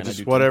that comes in, just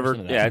I do whatever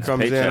it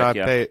comes paycheck, in, I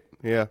pay it.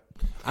 Yeah.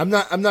 I'm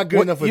not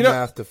good enough with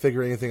math to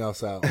figure anything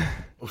else out.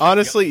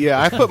 Honestly,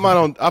 yeah, I put mine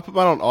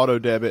on auto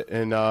debit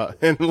and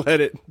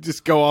let it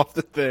just go off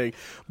the thing.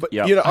 But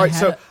all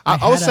right,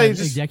 I would say an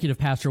executive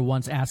pastor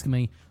once asked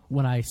me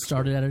when I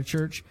started at a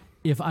church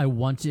if I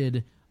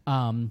wanted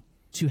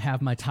to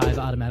have my tithe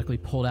automatically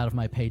pulled out of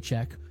my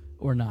paycheck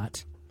or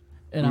not.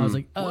 And I was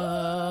like,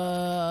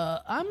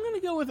 I'm going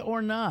to go with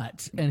or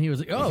not. And he was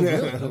like, oh,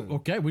 really?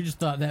 Okay. We just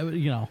thought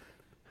that,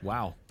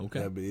 Wow. Okay.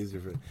 That'd be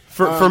easier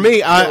for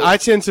me. I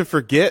tend to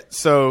forget.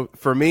 So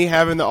for me,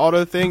 having the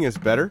auto thing is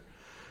better.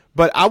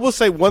 But I will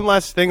say one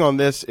last thing on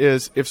this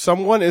is if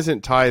someone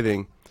isn't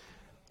tithing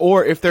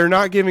or if they're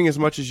not giving as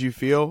much as you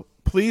feel,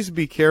 please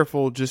be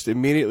careful just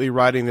immediately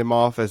writing them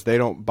off as they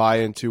don't buy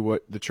into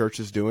what the church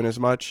is doing as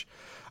much.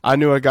 I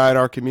knew a guy in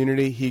our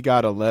community, he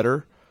got a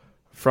letter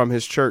from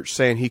his church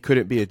saying he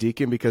couldn't be a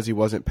deacon because he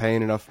wasn't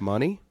paying enough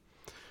money.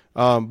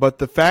 But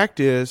the fact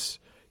is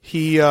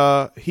he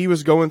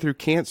was going through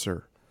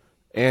cancer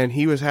and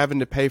he was having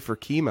to pay for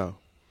chemo.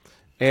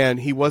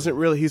 And he wasn't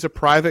really, he's a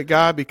private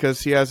guy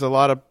because he has a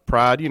lot of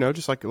pride,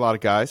 just like a lot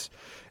of guys.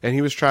 And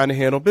he was trying to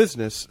handle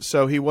business.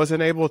 So he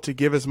wasn't able to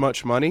give as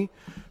much money.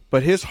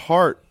 But his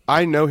heart,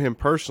 I know him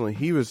personally,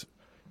 he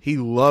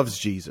loves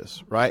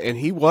Jesus, right? And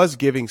he was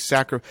giving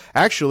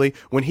actually,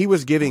 when he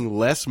was giving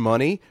less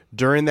money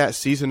during that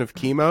season of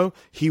chemo,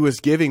 he was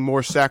giving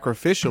more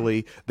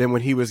sacrificially than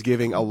when he was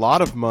giving a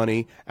lot of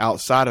money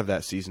outside of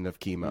that season of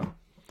chemo.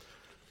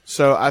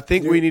 So I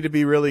think we need to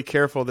be really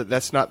careful that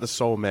that's not the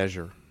sole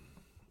measure.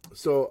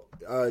 So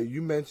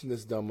you mentioned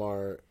this,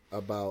 Delmar,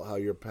 about how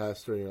your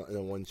pastor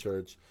in one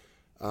church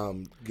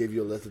gave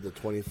you a list of the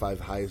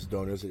 25 highest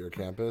donors at your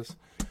campus.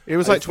 It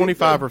was like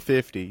 25 or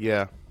 50,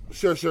 yeah.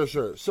 Sure. So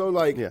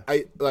I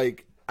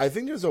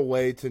think there's a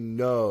way to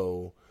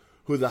know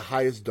who the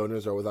highest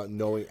donors are without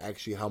knowing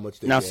actually how much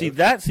they give. See,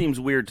 that seems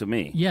weird to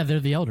me. Yeah, they're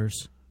the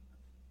elders.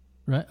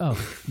 Right?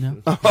 Oh,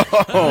 no.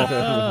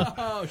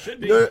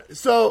 Should be.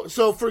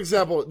 So for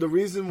example, the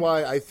reason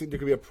why I think there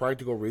could be a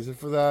practical reason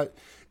for that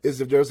is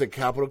if there's a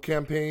capital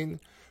campaign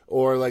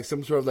or like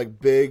some sort of like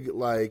big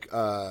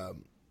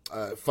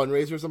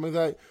fundraiser or something like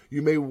that,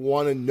 you may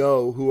want to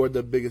know who are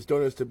the biggest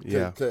donors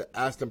to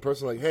ask them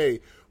personally, like,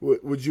 hey,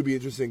 would you be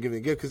interested in giving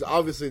a gift? Because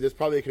obviously there's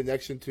probably a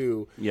connection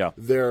to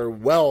their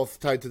wealth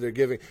tied to their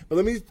giving. But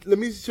let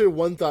me share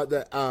one thought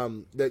that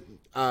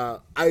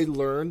I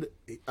learned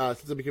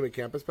since I became a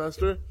campus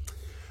pastor.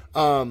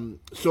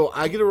 So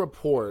I get a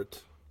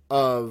report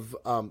of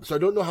so I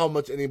don't know how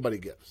much anybody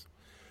gives,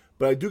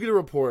 but I do get a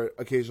report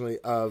occasionally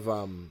of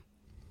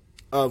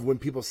when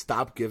people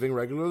stop giving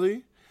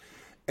regularly.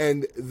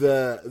 And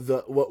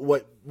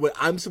what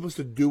I'm supposed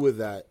to do with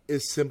that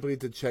is simply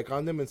to check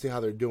on them and see how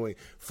they're doing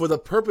for the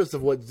purpose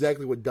of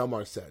exactly what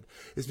Delmar said.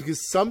 It's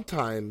because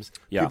sometimes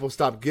people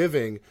stop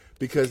giving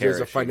because there's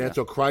a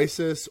financial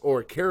crisis or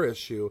a care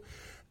issue.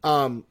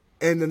 And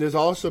then there's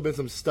also been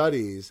some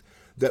studies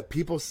that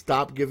people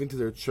stop giving to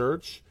their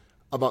church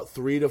about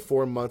 3 to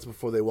 4 months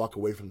before they walk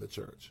away from the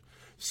church.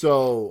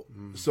 So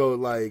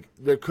like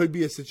there could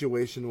be a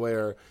situation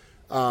where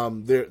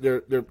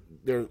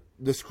they're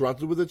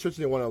disgruntled with the church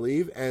and they want to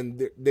leave,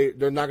 and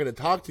they're not going to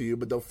talk to you,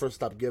 but they'll first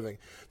stop giving.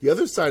 The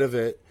other side of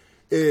it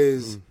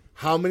is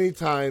how many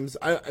times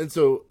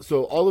so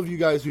all of you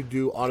guys who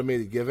do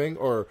automated giving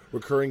or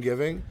recurring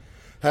giving,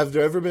 have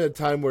there ever been a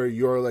time where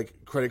your like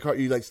credit card,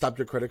 you like stopped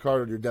your credit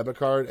card or your debit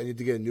card and you had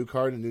to get a new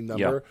card, a new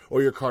number,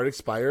 or your card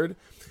expired?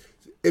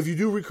 If you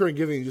do recurring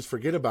giving and you just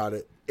forget about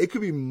it, it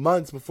could be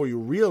months before you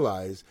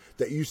realize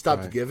that you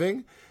stopped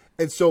giving.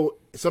 And so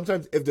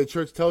sometimes if the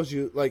church tells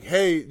you like,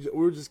 hey,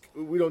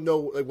 we don't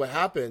know like what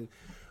happened,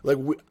 like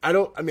I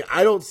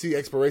don't see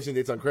expiration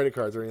dates on credit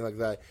cards or anything like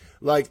that.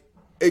 Like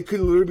it could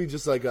literally be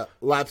just like a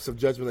lapse of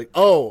judgment, like,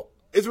 oh,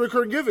 it's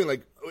recurring giving,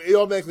 like it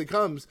automatically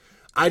comes.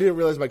 I didn't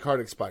realize my card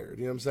expired.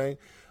 You know what I'm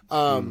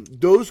saying?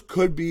 Those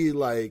could be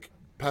like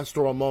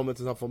pastoral moments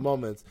and helpful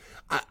moments.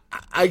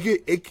 I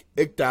get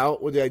icked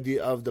out with the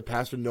idea of the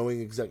pastor knowing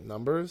exact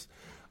numbers.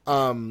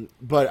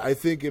 But I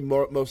think it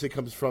mostly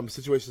comes from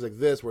situations like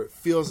this where it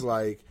feels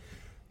like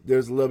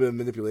there's a little bit of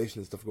manipulation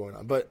and stuff going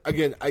on. But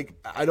again, I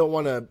don't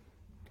want to.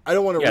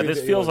 Yeah,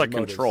 this feels like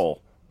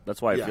control.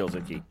 That's why it feels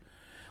icky.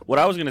 what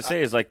I was going to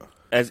say is, like,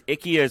 as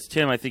icky as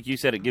Tim, I think you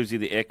said it gives you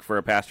the ick for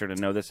a pastor to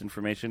know this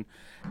information.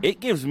 It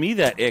gives me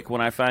that ick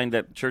when I find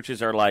that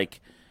churches are,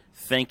 like,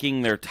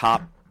 thanking their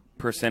top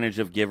percentage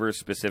of givers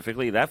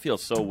specifically. That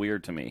feels so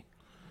weird to me.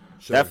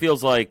 Sure. That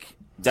feels like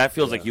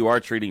you are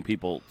treating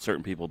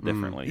certain people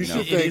differently. You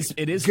know?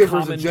 It is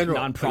common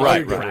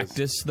nonprofit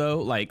practice,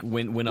 though. Like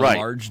when a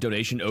large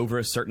donation over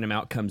a certain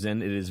amount comes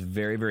in, it is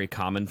very, very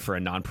common for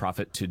a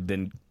nonprofit to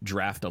then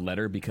draft a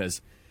letter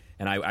because,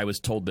 and I was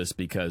told this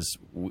because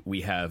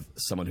we have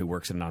someone who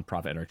works in a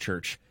nonprofit at our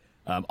church.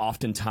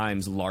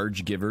 Oftentimes,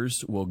 large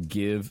givers will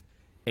give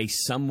a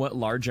somewhat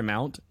large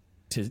amount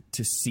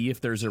to see if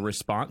there's a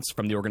response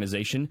from the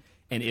organization.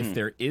 And if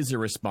there is a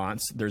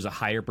response, there's a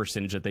higher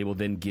percentage that they will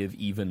then give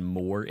even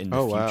more in the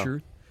future.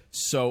 Wow.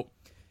 So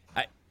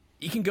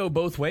you can go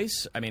both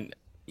ways. I mean,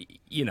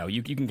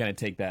 you can kind of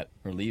take that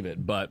or leave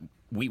it. But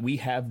we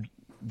have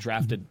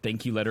drafted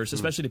thank you letters,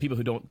 especially to people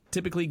who don't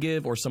typically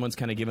give, or someone's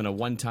kind of given a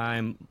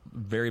one-time,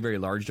 very, very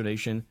large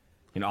donation.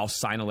 I'll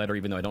sign a letter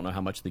even though I don't know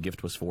how much the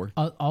gift was for.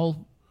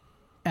 I'll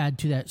add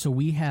to that. So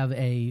we have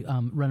a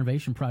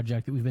renovation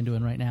project that we've been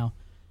doing right now.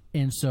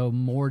 And so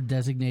more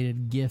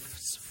designated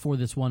gifts for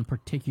this one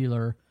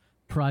particular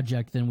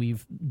project than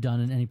we've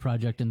done in any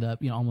project in the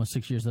almost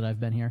 6 years that I've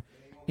been here.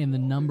 And the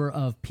number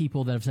of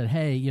people that have said,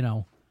 hey,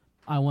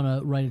 I want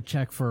to write a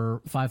check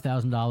for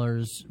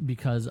 $5,000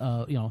 because,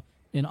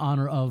 in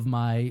honor of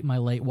my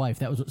late wife.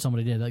 That was what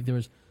somebody did. Like there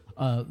was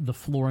the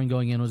flooring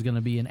going in was going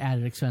to be an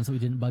added expense that we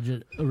didn't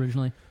budget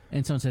originally.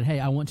 And someone said,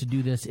 hey, I want to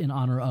do this in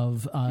honor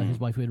of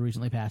his wife who had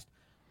recently passed.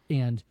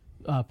 And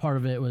part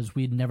of it was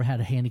we'd never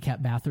had a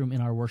handicapped bathroom in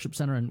our worship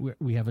center, and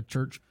we have a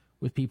church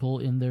with people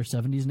in their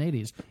 70s and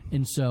 80s.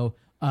 And so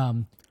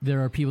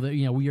there are people that,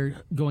 we are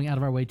going out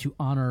of our way to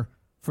honor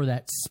for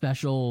that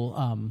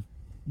special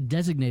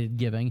designated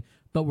giving,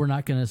 but we're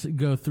not going to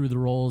go through the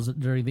rolls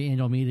during the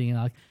annual meeting and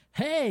like,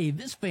 hey,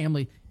 this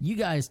family, you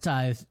guys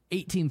tithed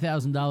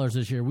 $18,000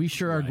 this year. We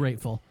sure are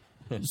grateful.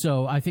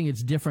 So I think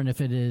it's different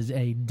if it is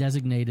a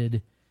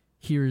designated,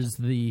 here's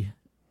the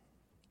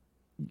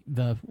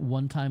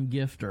one-time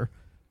gift,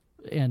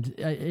 and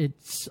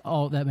it's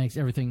all that makes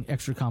everything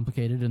extra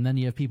complicated. And then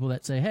you have people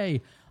that say,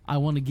 hey, I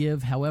want to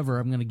give, however,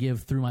 I'm going to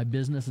give through my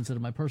business instead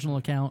of my personal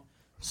account.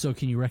 So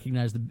can you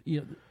recognize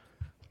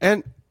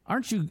and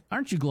aren't you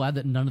glad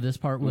that none of this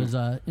part was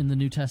in the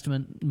New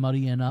Testament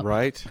muddying up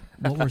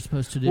what we're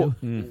supposed to do?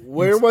 Well,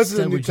 where was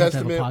it in the New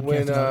Testament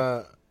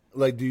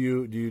when do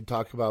you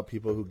talk about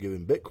people who give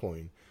in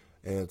Bitcoin?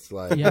 And it's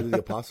like, what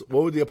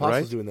would the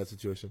apostles do in that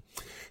situation?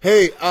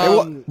 Hey,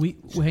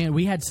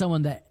 we had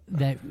someone that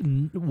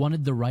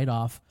wanted the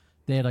write-off.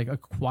 They had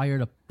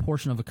acquired a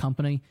portion of a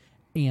company,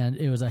 and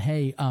it was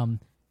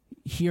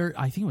here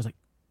I think it was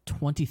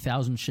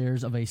 20,000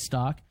 shares of a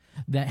stock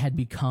that had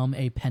become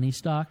a penny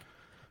stock,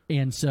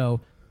 and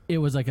so it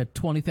was a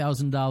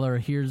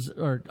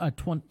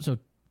 $20,000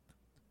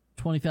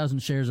 20,000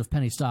 shares of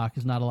penny stock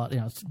is not a lot,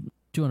 it's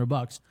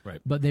 $200, right?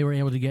 But they were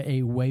able to get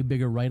a way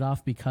bigger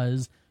write-off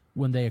because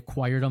when they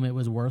acquired them, it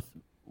was worth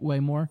way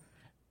more.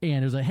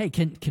 And it was like, hey,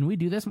 can we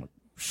do this?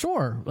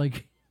 Sure.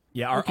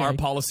 Our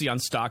policy on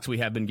stocks, we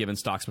have been given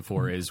stocks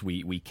before, is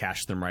we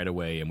cash them right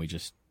away, and we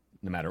just,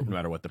 no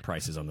matter what the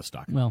price is on the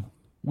stock. Well,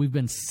 we've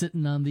been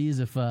sitting on these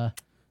if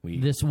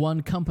this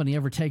one company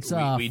ever takes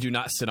off. We do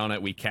not sit on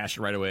it. We cash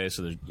it right away.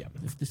 So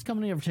if this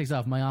company ever takes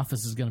off, my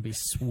office is going to be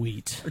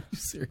sweet. Are you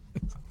serious?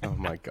 Oh,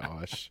 my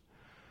gosh.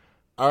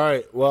 All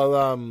right.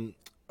 Well,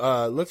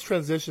 let's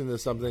transition to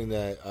something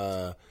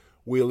that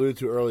we alluded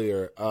to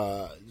earlier.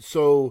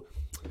 So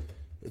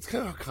it's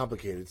kind of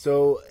complicated.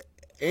 So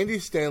Andy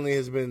Stanley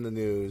has been in the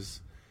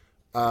news.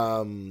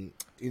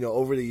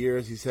 Over the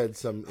years, he's had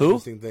some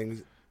interesting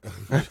things.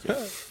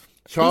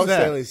 Charles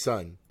Stanley's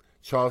son.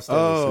 Charles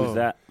Stanley's son. Who's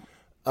that?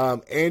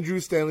 Andrew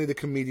Stanley, the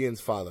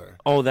comedian's father.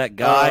 Oh, that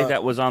guy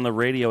that was on the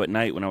radio at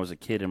night when I was a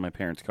kid in my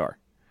parent's car.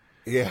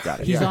 Yeah. Got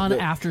it. He's on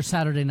after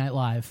Saturday Night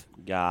Live.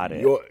 Got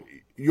it.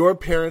 Your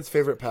parents'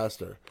 favorite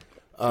pastor,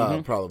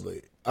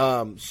 probably.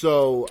 My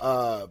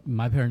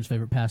parents'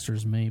 favorite pastor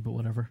is me, but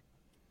whatever.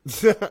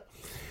 He's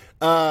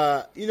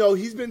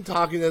been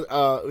talking in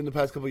the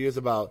past couple of years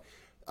about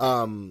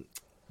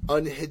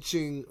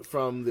unhitching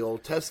from the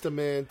Old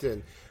Testament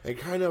and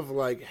kind of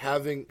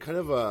having kind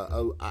of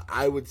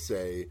I would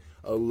say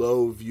a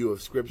low view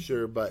of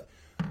Scripture, but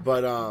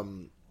there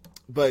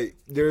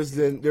was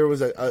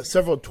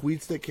several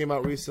tweets that came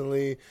out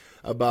recently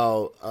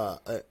about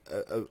a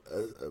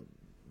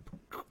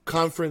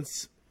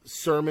conference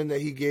sermon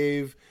that he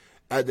gave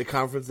at the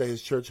conference that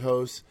his church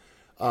hosts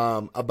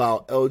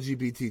about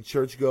LGBT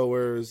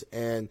churchgoers,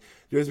 and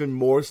there's been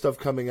more stuff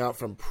coming out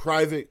from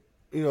private,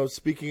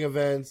 speaking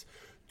events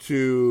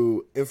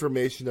to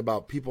information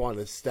about people on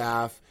his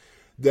staff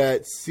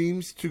that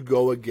seems to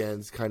go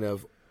against kind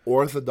of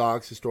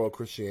orthodox historical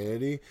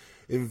Christianity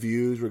in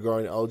views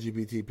regarding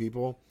LGBT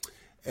people.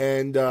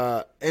 And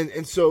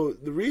so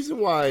the reason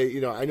why,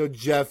 I know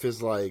Jeff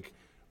is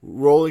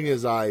rolling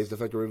his eyes the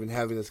fact that we're even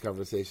having this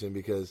conversation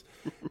because,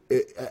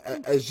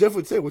 as Jeff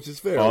would say, which is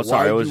fair. Oh,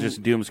 sorry, I was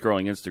just doom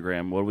scrolling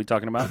Instagram. What are we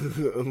talking about?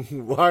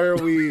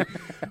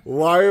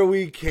 Why are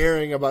we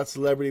caring about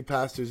celebrity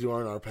pastors who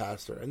aren't our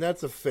pastor? And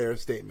that's a fair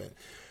statement.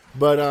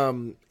 But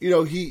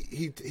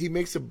he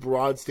makes a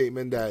broad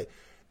statement that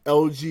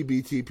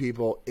LGBT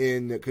people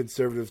in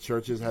conservative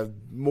churches have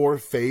more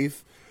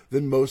faith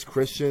than most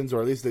Christians,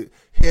 or at least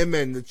him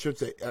and the church,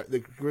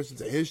 the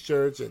Christians at his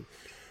church,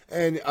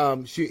 and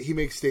he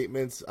makes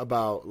statements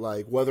about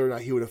like whether or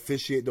not he would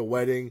officiate the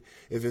wedding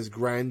if his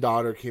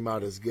granddaughter came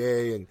out as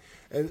gay,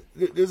 and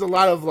there's a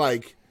lot of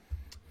like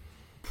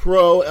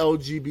pro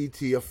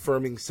LGBT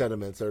affirming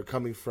sentiments that are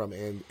coming from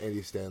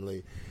Andy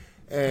Stanley,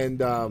 and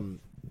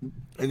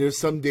there's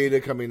some data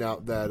coming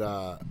out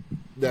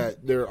that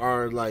there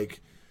are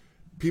like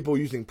people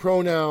using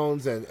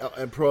pronouns and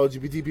pro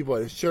LGBT people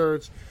at his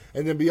church.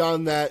 And then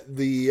beyond that,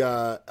 the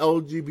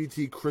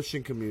LGBT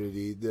Christian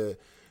community,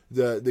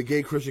 the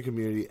gay Christian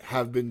community,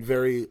 have been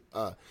very.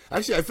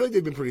 Actually, I feel like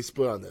they've been pretty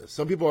split on this.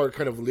 Some people are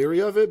kind of leery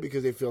of it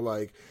because they feel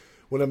like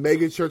when a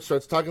mega church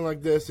starts talking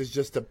like this, it's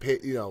just to pay,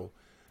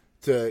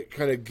 to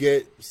kind of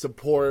get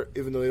support,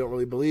 even though they don't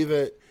really believe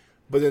it.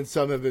 But then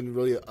some have been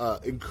really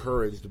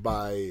encouraged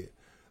by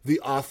the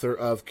author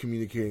of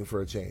Communicating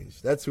for a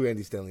Change. That's who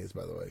Andy Stanley is,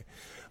 by the way.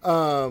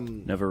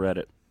 Never read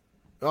it.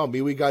 Oh,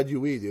 Me, We, God,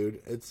 You, We,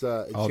 dude. It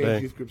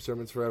changed youth group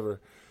sermons forever.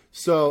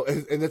 So,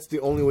 and that's the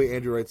only way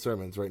Andrew writes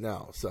sermons right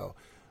now. So,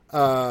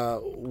 I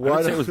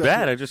didn't say it was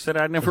bad. I just said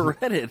I never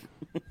read it.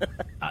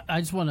 I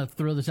just want to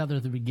throw this out there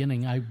at the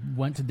beginning. I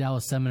went to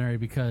Dallas Seminary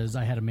because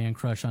I had a man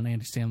crush on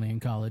Andy Stanley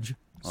in college.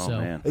 Oh, so,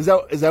 man. Is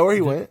that where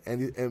he went?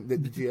 And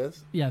the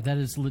TS? Yeah, that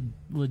is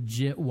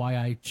legit why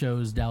I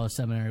chose Dallas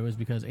Seminary, was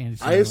because Andy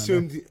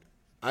Stanley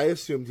I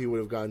assumed he would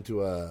have gone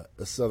to a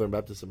Southern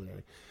Baptist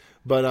seminary.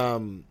 But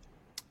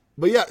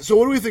yeah, so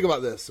what do we think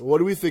about this? What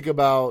do we think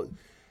about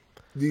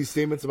these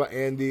statements about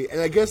Andy? And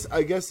I guess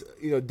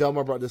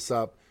Delmar brought this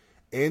up.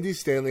 Andy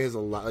Stanley has a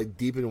lot, like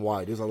deep and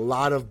wide. There's a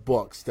lot of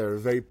books that are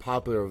very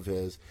popular of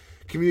his.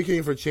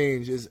 Communicating for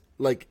Change is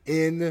like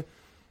in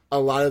a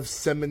lot of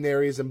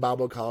seminaries and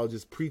Bible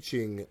colleges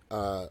preaching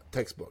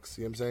textbooks.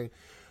 You know what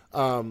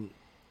I'm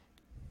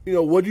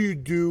saying? What do you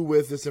do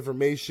with this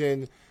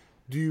information?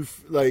 Do you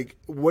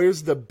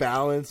where's the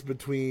balance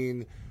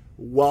between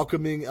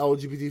welcoming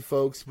LGBT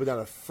folks but not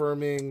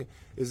affirming?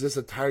 Is this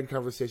a tired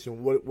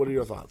conversation? What are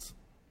your thoughts?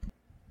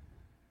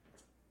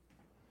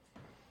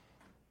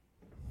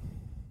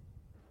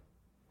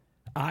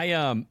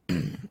 I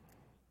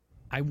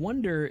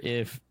wonder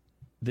if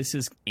this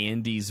is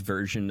Andy's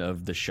version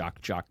of the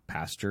shock jock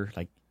pastor.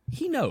 Like,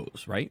 he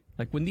knows, right?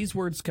 Like, when these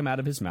words come out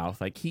of his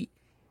mouth, like he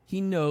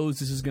knows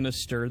this is going to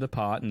stir the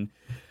pot, and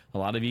a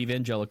lot of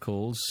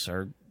evangelicals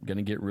are going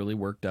to get really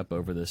worked up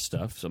over this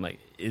stuff. So I'm like,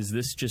 is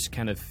this just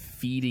kind of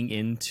feeding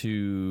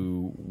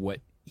into what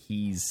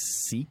he's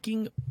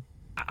seeking?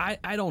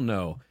 I don't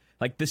know.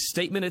 Like, the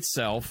statement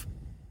itself,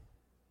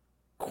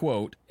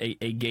 quote,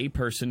 a gay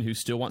person who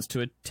still wants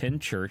to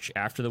attend church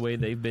after the way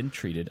they've been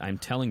treated, I'm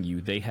telling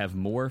you, they have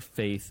more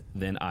faith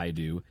than I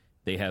do.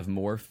 They have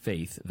more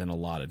faith than a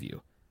lot of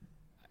you.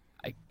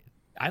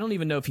 I don't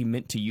even know if he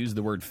meant to use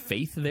the word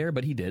faith there,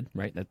 but he did,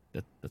 right?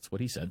 That's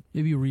what he said.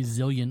 Maybe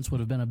resilience would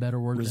have been a better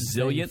word.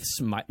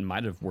 Resilience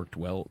might have worked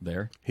well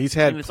there. He's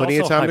had plenty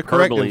of time to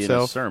correct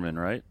himself. In a sermon,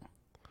 right?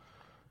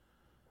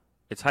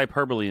 It's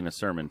hyperbole in a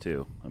sermon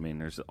too. I mean,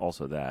 there's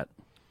also that.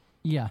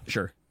 Yeah,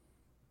 sure.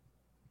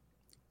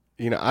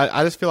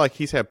 I just feel like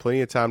he's had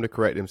plenty of time to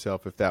correct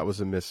himself if that was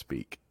a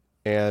misspeak,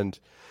 and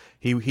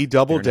he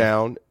doubled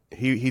down.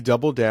 He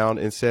doubled down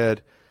and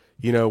said,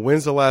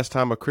 when's the last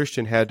time a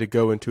Christian had to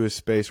go into a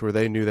space where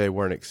they knew they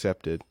weren't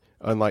accepted?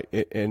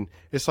 And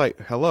it's like,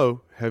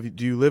 hello,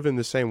 do you live in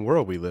the same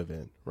world we live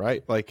in,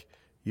 right? Like,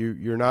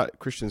 you're not,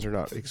 Christians are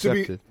not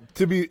accepted.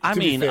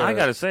 I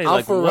gotta say,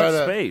 like,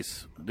 what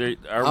space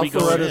are we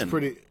going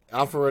in?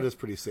 Alpharetta is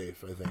pretty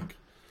safe, I think.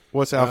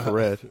 What's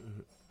Alpharetta?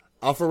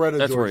 Alpharetta,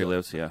 that's Georgia. where he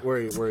lives. Yeah.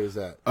 Where is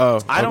that? Oh,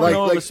 I don't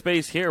know of a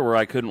space here where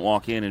I couldn't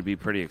walk in and be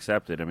pretty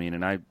accepted. I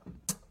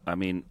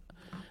mean,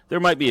 there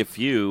might be a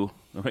few.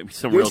 There might be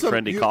some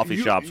trendy coffee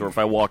shops where if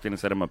I walked in and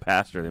said I'm a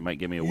pastor, they might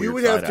give me a weird. You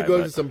would have to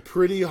go to some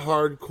pretty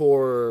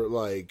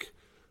hardcore,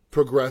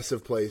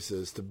 progressive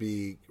places to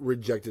be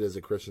rejected as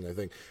a Christian, I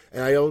think.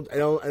 And I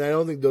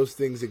don't think those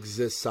things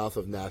exist south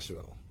of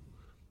Nashville.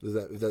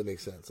 If that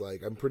makes sense?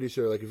 Like, I'm pretty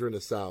sure, if you're in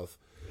the South.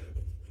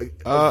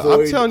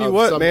 I'm telling you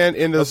what, man,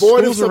 in the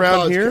schools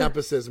around here,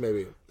 campuses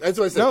maybe. That's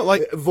what I said. No,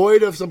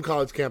 void of some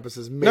college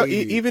campuses, maybe. No,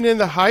 even in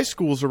the high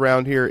schools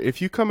around here,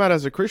 if you come out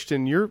as a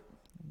Christian,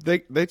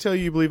 they tell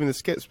you believe in the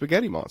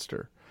spaghetti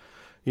monster.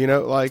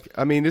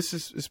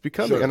 It's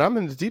becoming, sure. And I'm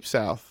in the deep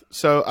South,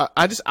 so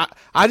I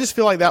just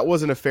feel like that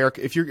wasn't a fair.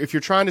 If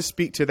you're trying to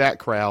speak to that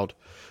crowd,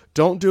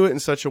 don't do it in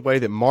such a way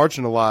that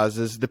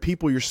marginalizes the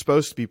people you're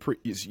supposed to be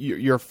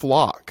your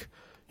flock.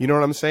 You know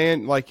what I'm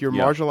saying? Like, you're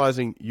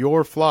marginalizing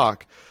your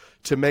flock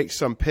to make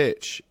some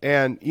pitch.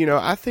 And,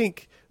 I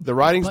think the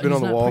writing's been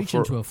on the wall for... He's not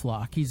preaching to a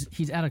flock.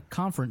 He's at a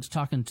conference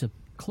talking to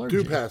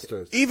clergy. to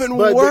pastors. Even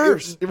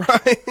worse,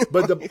 right?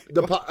 But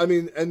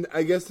and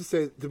I guess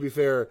to be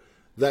fair,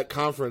 that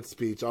conference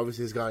speech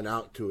obviously has gotten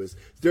out to us.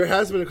 There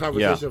has been a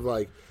conversation of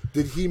like,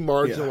 did he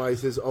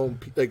marginalize his own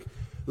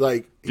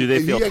like? Do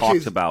they feel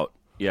talked about?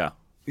 Yeah.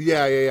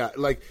 Yeah.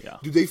 Like,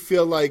 do they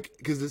feel like,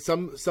 because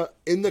some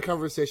in the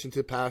conversation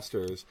to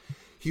pastors,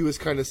 he was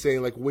kind of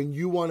saying like, when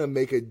you want to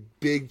make a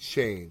big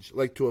change,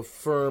 like to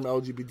affirm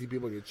LGBT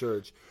people in your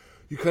church,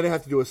 you kind of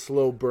have to do a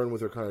slow burn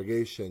with your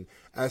congregation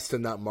as to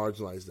not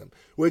marginalize them,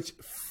 which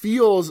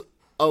feels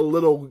a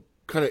little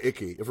kind of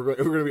icky if we're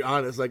going to be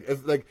honest.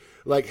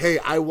 Like, hey,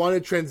 I want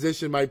to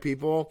transition my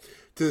people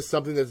to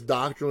something that's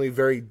doctrinally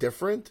very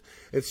different,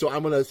 and so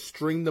I'm going to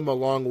string them a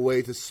long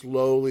way to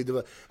slowly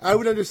develop. I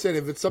would understand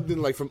if it's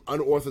something like from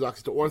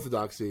unorthodoxy to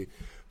orthodoxy,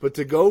 but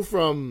to go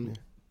from...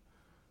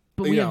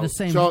 But we have the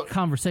same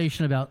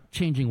conversation about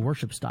changing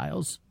worship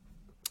styles.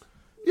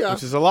 Yeah,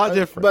 which is a lot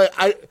different. But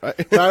I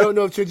don't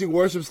know if changing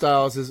worship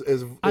styles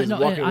is walking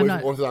away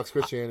from Orthodox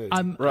Christianity.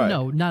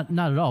 No, not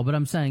at all. But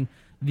I'm saying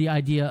the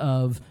idea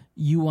of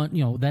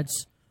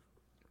that's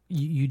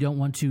you don't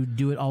want to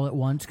do it all at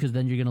once because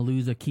then you're going to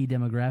lose a key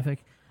demographic.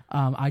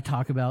 I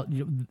talk about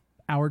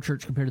our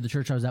church compared to the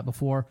church I was at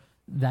before.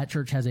 That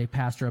church has a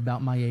pastor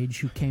about my age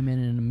who came in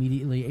and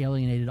immediately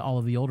alienated all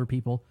of the older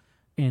people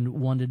and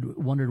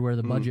wondered where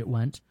the budget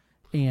went.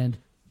 And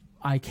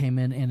I came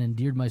in and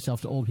endeared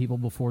myself to old people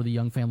before the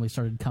young family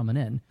started coming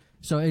in.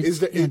 So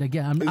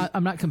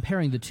I'm not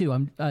comparing the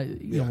two.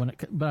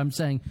 But I'm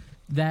saying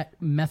that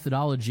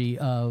methodology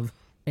of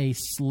a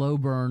slow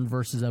burn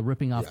versus a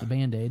ripping off the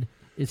Band-Aid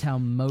is how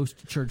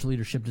most church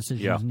leadership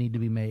decisions need to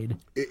be made.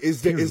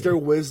 Is there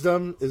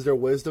wisdom? Is there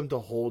wisdom to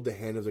hold the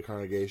hand of the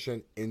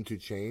congregation into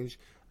change?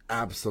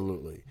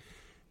 Absolutely.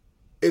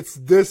 It's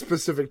this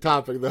specific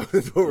topic, though,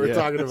 is what we're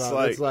talking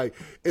about. It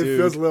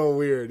feels a little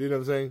weird. You know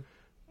what I'm saying?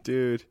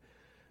 Dude.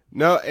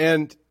 No,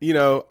 and,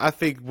 I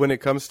think when it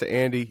comes to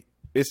Andy,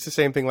 it's the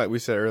same thing like we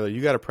said earlier.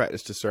 You got to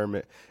practice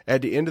discernment.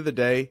 At the end of the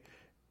day,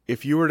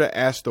 if you were to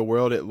ask the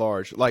world at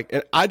large,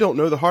 and I don't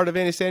know the heart of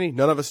Andy Stanley,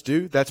 none of us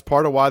do. That's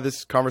part of why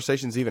this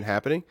conversation is even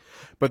happening.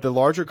 But the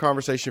larger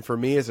conversation for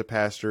me as a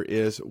pastor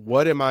is,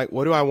 what do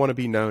I want to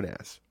be known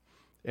as?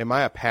 Am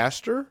I a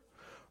pastor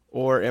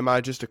or am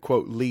I just a,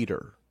 quote,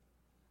 leader?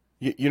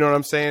 You know what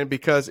I'm saying?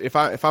 Because if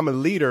I'm a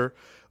leader,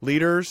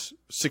 leaders'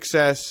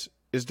 success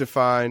is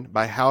defined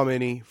by how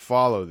many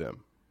follow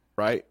them,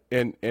 right?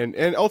 And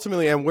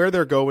ultimately, and where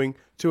they're going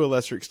to a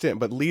lesser extent.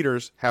 But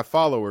leaders have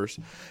followers.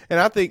 And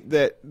I think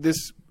that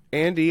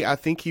Andy, I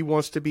think he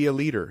wants to be a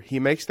leader. He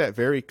makes that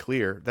very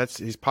clear. That's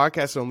his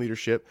podcast on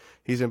leadership.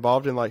 He's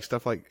involved in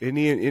isn't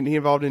he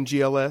involved in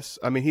GLS?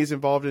 I mean, he's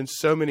involved in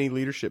so many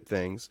leadership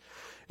things.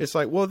 It's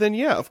like, well, then,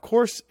 yeah, of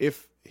course,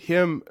 if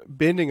him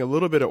bending a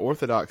little bit of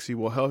orthodoxy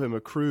will help him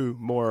accrue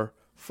more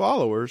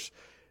followers,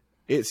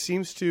 it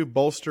seems to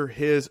bolster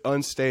his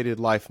unstated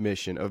life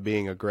mission of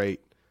being a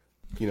great,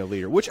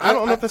 leader, which I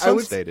don't know if that's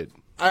unstated.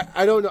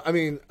 I don't know. I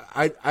mean,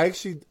 I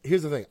actually,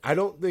 here's the thing. I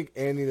don't think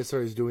Andy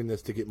necessarily is doing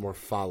this to get more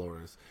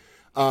followers.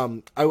 Andy,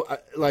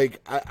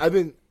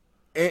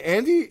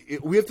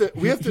 we have to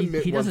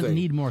admit he doesn't one thing.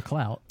 need more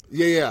clout.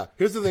 Yeah.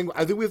 Here's the thing.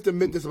 I think we have to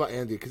admit this about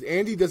Andy, because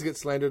Andy does get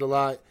slandered a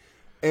lot.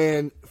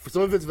 And for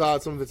some of it's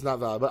valid, some of it's not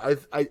valid. But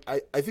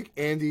I think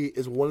Andy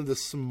is one of the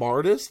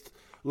smartest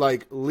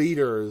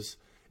leaders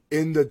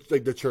in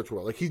the church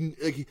world.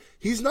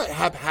 He's not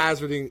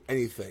haphazarding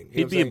anything.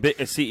 He'd be a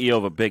CEO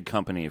of a big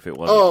company if he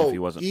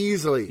wasn't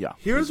easily. Yeah,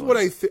 here's what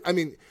I think. I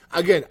mean,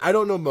 again, I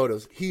don't know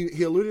motives.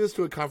 He alluded this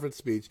to a conference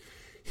speech.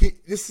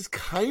 This is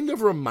kind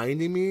of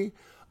reminding me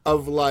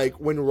of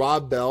when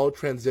Rob Bell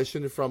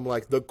transitioned from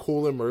the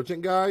cool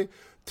emergent guy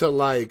to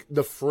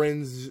the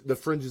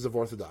fringes of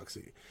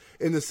orthodoxy.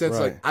 In the sense,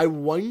 I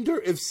wonder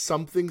if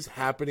something's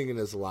happening in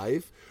his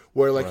life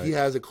where he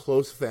has a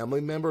close family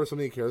member or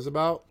something he cares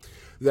about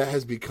that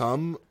has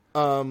become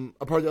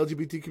a part of the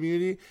LGBT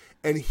community,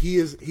 and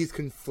he's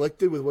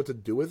conflicted with what to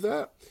do with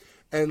that.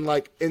 And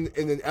in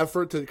an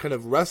effort to kind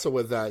of wrestle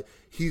with that,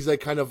 he's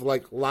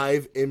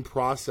live in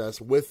process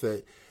with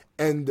it.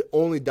 And the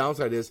only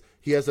downside is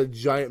he has a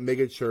giant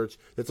mega church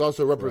that's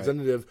also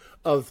representative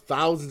of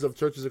thousands of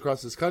churches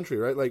across this country,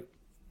 right?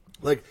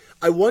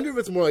 I wonder if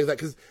it's more like that,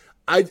 because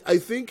I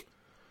think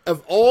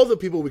of all the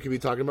people we could be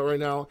talking about right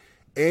now,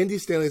 Andy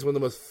Stanley is one of the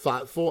most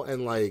thoughtful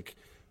and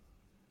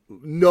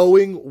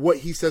knowing what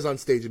he says on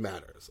stage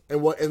matters,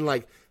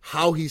 and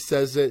how he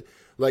says it.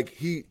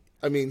 He's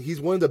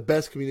one of the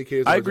best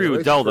communicators. I agree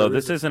with Del, though.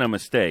 This isn't a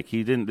mistake.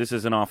 This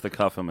isn't off the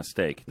cuff a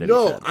mistake.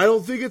 No, I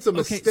don't think it's a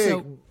mistake.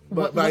 So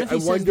what if he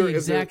says the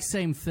exact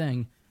same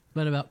thing,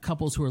 but about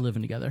couples who are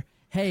living together?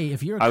 Hey,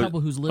 if you're a couple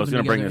who's living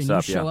together and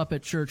you show up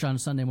at church on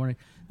Sunday morning,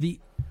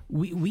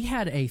 we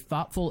had a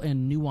thoughtful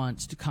and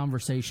nuanced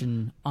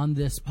conversation on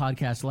this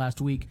podcast last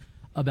week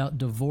about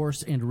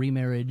divorce and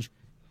remarriage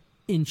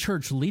in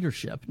church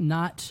leadership,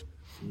 not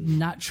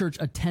church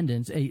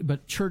attendance,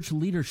 but church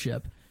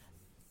leadership.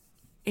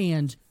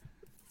 And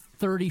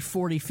 30,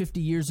 40,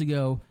 50 years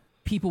ago,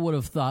 people would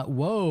have thought,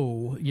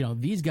 whoa,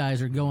 these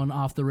guys are going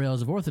off the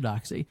rails of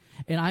orthodoxy.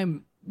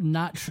 And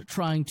not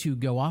trying to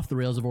go off the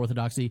rails of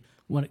orthodoxy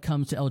when it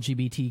comes to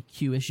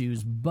LGBTQ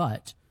issues,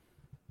 but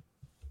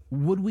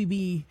would we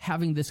be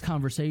having this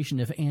conversation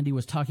if Andy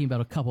was talking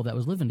about a couple that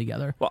was living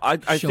together? Well, I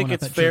think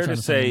it's fair to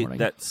say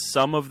that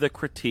some of the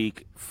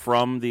critique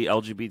from the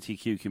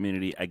LGBTQ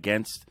community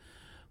against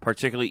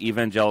particularly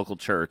evangelical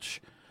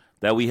church,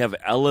 that we have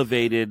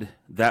elevated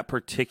that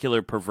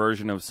particular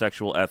perversion of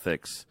sexual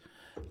ethics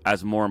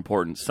as more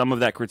important. Some of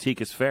that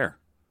critique is fair,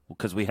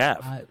 because we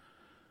have.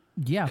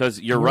 Yeah. Because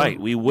you're right.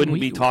 We wouldn't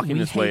be talking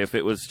this way if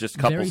it was just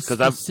couples.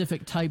 Very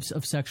specific types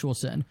of sexual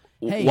sin.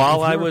 Hey,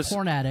 while if you're a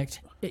porn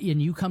addict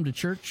and you come to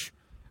church,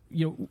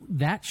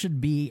 that should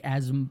be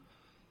as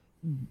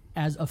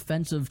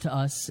offensive to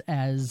us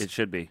as it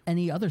should be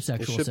any other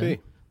sexual sin.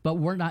 Be. But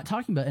we're not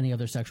talking about any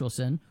other sexual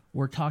sin.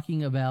 We're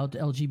talking about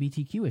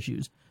LGBTQ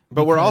issues.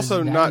 But we're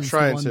also not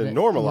trying to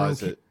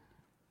normalize it,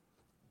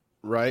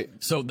 right?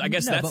 So I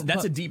guess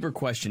that's a deeper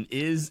question.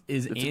 Is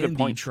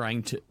Andy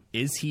trying to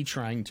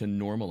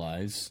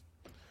normalize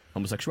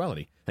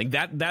homosexuality? I think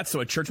that's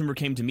so a church member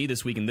came to me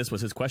this week and this was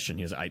his question.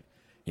 He was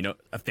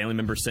a family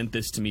member sent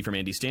this to me from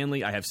Andy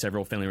Stanley. I have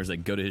several family members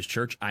that go to his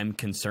church. I'm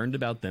concerned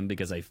about them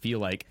because I feel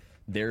like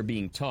they're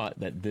being taught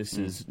that this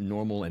is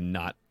normal and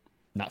not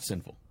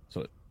sinful.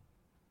 So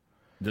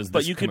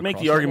but you could make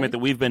the argument that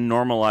we've been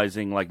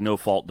normalizing like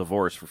no-fault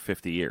divorce for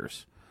 50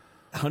 years.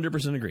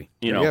 100% agree.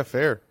 Yeah,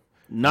 fair.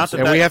 Not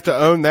and we have to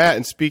own that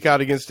and speak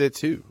out against it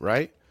too,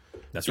 right?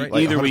 That's right.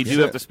 Either we do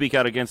have to speak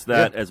out against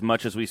that as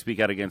much as we speak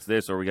out against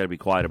this, or we got to be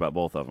quiet about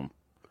both of them.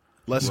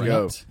 Let's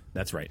go.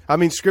 That's right. I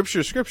mean,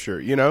 Scripture,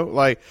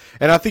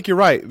 and I think you're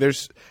right.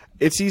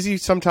 It's easy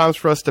sometimes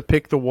for us to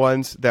pick the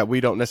ones that we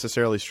don't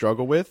necessarily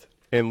struggle with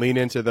and lean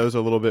into those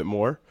a little bit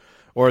more,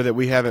 or that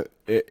we haven't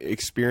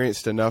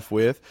experienced enough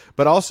with.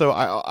 But also,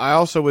 I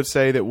also would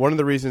say that one of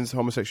the reasons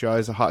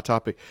homosexuality is a hot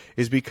topic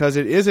is because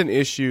it is an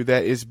issue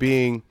that is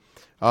being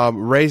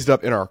raised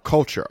up in our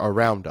culture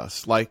around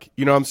us. Like,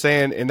 you know what I'm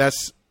saying? And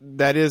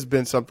that has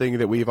been something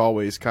that we've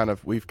always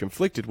we've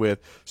conflicted with.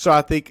 So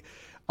I think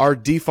our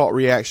default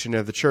reaction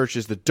of the church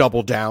is to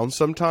double down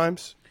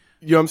sometimes.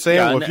 You know what I'm saying?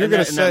 Yeah, well, if you're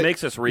going to say, that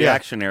makes us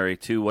reactionary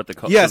to what the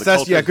culture is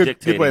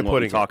good way of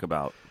putting it. Talk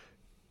about.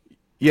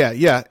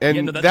 Yeah,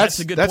 and that's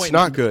a good that's point.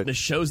 not good. The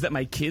shows that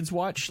my kids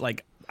watch,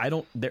 like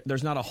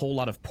there's not a whole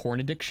lot of porn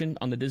addiction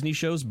on the Disney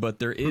shows, but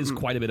there is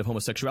quite a bit of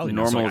homosexuality.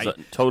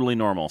 Totally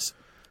normal.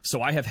 So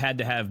I have had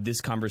to have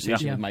this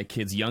conversation with my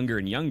kids younger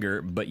and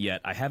younger, but yet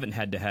I haven't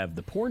had to have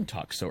the porn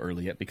talk so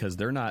early yet because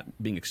they're not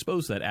being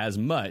exposed to that as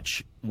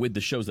much with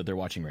the shows that they're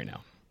watching right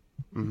now.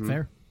 Mm-hmm.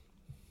 Fair.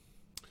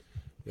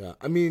 Yeah,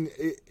 I mean,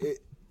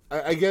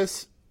 I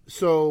guess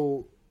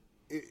so.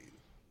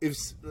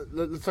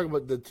 Let's talk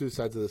about the two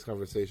sides of this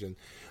conversation.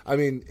 I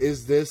mean,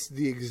 is this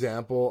the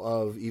example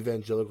of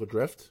evangelical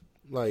drift?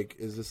 Like,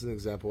 is this an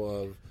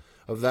example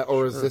of that,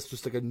 or is this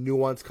just like a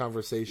nuanced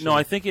conversation? No,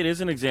 I think it is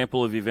an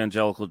example of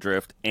evangelical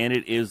drift, and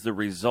it is the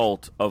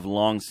result of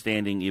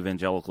long-standing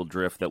evangelical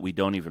drift that we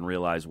don't even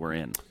realize we're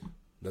in.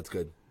 That's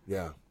good.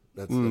 Yeah,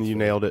 that's you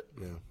nailed it.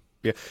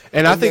 Yeah,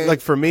 and I think,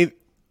 like, for me.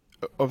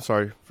 I'm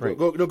sorry, Frank.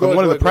 Go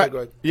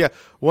ahead. Yeah,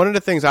 one of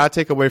the things I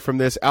take away from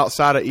this,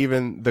 outside of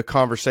even the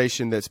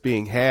conversation that's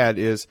being had,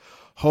 is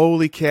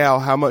holy cow,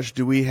 how much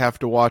do we have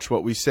to watch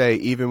what we say,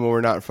 even when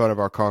we're not in front of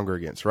our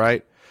congregants,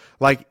 right?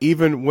 Like,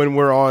 even when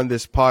we're on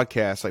this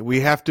podcast, like,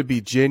 we have to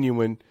be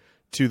genuine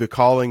to the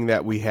calling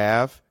that we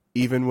have,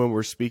 even when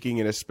we're speaking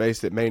in a space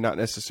that may not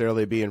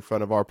necessarily be in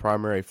front of our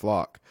primary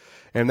flock.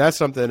 And that's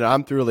something that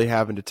I'm really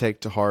having to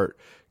take to heart.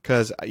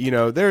 Because,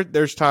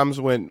 there's times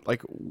when,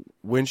 like,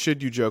 when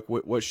should you joke?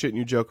 What shouldn't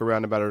you joke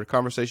around about? Or the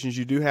conversations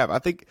you do have. I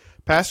think,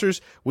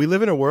 pastors, we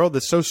live in a world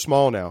that's so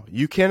small now.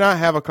 You cannot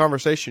have a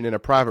conversation in a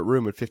private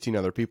room with 15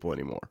 other people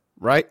anymore,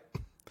 right?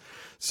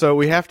 So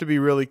we have to be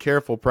really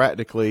careful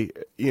practically,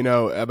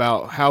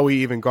 about how we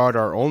even guard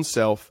our own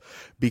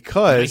self,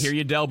 because... I hear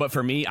you, Del, but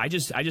for me, I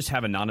just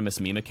have anonymous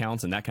meme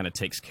accounts, and that kind of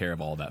takes care of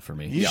all that for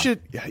me. You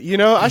should,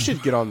 I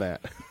should get on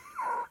that.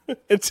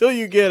 Until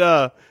you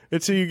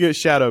get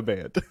shadow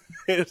banned.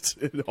 It's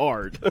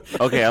hard.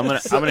 Okay, I'm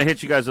gonna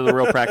hit you guys with a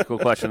real practical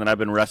question that I've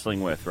been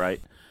wrestling with, right?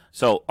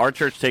 So our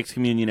church takes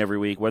communion every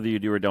week, whether you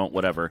do or don't,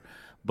 whatever.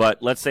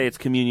 But let's say it's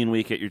communion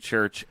week at your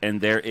church,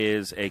 and there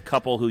is a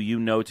couple who you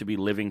know to be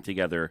living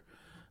together,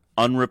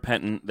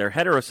 unrepentant. They're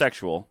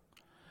heterosexual,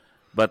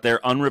 but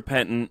they're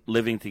unrepentant,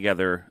 living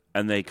together,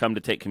 and they come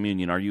to take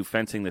communion. Are you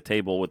fencing the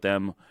table with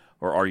them,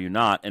 or are you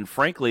not? And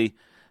frankly,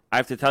 I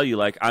have to tell you,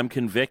 like, I'm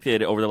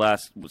convicted over the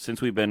last,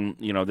 since we've been,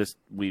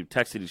 we've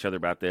texted each other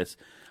about this.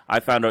 I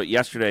found out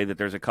yesterday that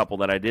there's a couple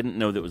that I didn't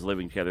know that was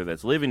living together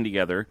that's living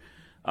together.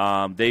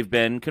 They've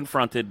been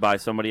confronted by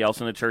somebody else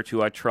in the church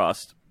who I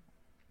trust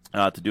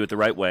to do it the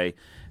right way.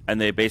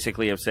 And they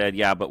basically have said,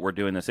 yeah, but we're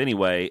doing this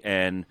anyway.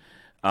 And,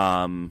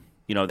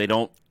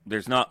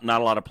 there's not a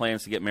lot of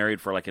plans to get married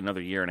for like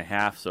another year and a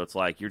half. So it's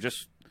like,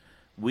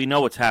 we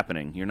know what's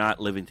happening. You're not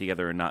living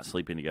together and not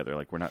sleeping together.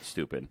 Like, we're not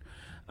stupid.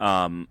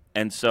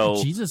 And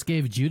so Jesus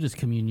gave Judas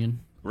communion.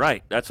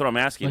 Right. That's what I'm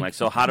asking. Like,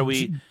 so how do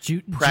we,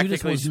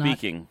 practically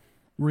speaking?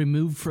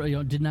 removed,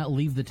 did not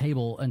leave the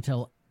table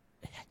until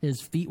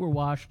his feet were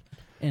washed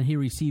and he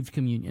received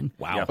communion.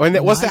 Wow. And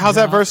how's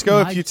that verse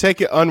go? If you take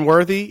it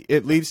unworthy,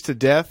 it leads to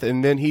death,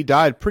 and then he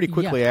died pretty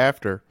quickly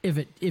after.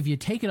 If you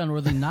take it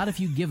unworthy, not if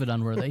you give it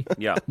unworthy.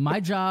 Yeah.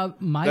 My job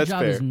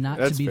is not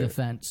to be the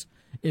fence.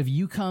 If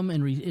you come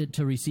and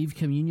to receive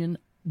communion,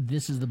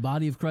 this is the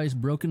body of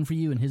Christ broken for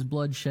you and his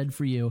blood shed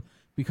for you.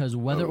 Because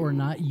whether or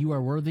not you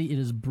are worthy, it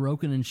is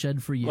broken and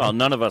shed for you. Well,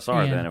 none of us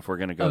are then if we're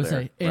going to go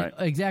there. Right.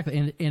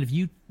 Exactly.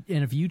 And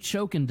if you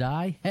choke and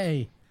die,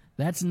 hey,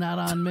 that's not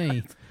on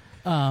me.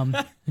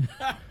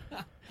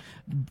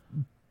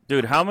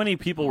 Dude, how many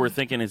people were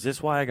thinking, is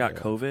this why I got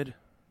COVID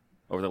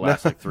over the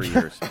last 3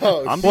 years?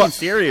 I'm being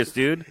serious,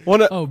 dude.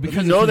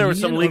 Because there were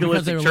some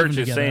legalistic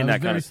churches saying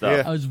that kind of stuff.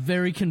 Yeah. I was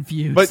very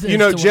confused. But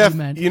Jeff,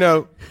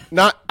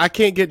 I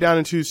can't get down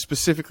into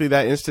specifically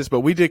that instance,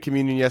 but we did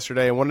communion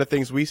yesterday, and one of the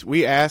things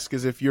we ask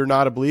is, if you're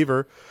not a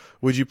believer,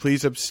 would you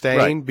please abstain?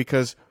 Right.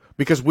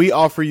 Because we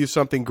offer you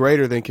something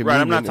greater than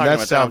communion. Right, I'm not talking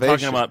about salvation. that. I'm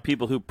talking about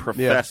people who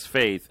profess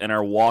faith and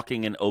are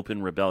walking in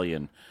open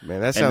rebellion.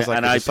 Man, that sounds like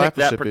a discipleship issue. And I picked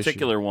that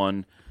particular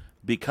one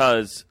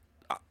because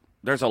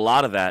there's a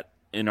lot of that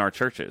in our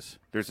churches.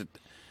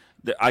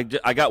 I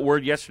got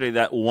word yesterday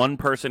that one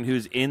person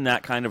who's in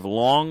that kind of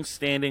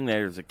long-standing,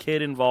 there's a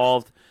kid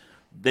involved,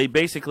 they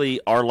basically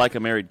are like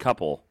a married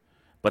couple,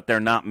 but they're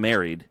not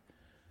married.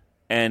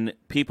 And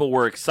people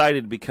were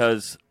excited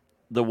because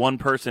the one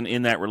person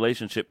in that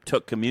relationship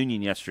took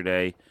communion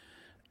yesterday,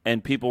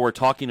 and people were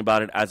talking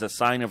about it as a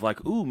sign of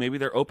like, ooh, maybe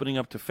they're opening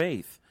up to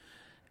faith.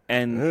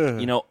 And,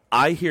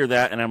 I hear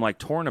that, and I'm like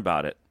torn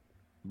about it.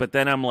 But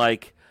then I'm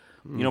like,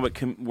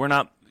 but we're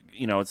not,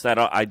 it's that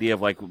idea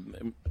of like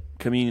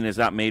communion is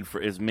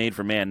made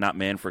for man, not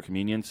man for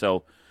communion.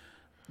 So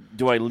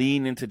do I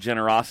lean into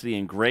generosity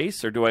and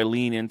grace, or do I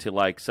lean into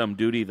like some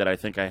duty that I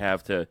think I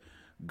have to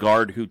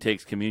guard who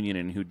takes communion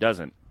and who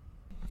doesn't?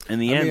 In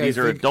the end, these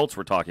are adults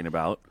we're talking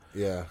about.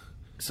 Yeah.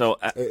 So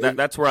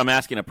that's where I'm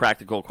asking a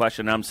practical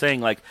question. I'm saying,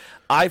 like,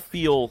 I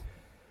feel,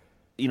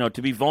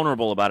 to be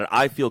vulnerable about it,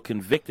 I feel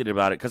convicted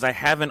about it because I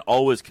haven't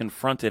always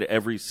confronted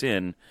every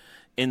sin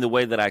in the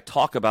way that I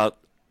talk about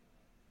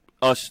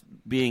us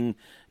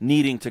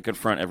needing to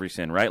confront every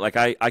sin, right? Like,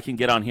 I can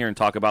get on here and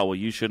talk about, well,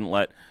 you shouldn't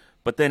let...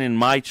 But then in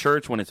my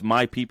church, when it's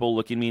my people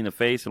looking me in the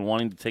face and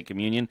wanting to take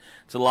communion,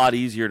 it's a lot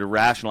easier to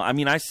rationalize. I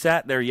mean, I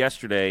sat there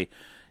yesterday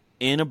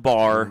in a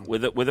bar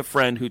with a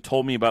friend who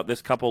told me about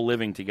this couple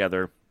living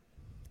together,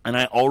 and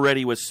I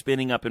already was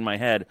spinning up in my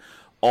head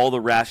all the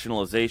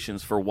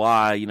rationalizations for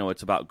why,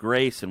 it's about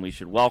grace and we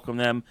should welcome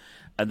them.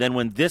 And then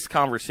when this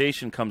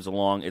conversation comes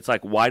along, it's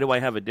like, why do I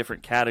have a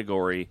different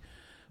category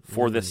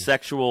for the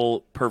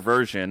sexual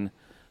perversion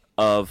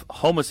of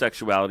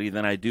homosexuality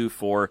than I do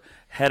for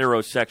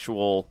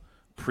heterosexual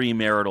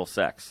premarital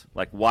sex?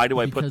 Like, why do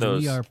I put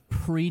those? Because we are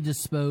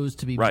predisposed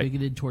to be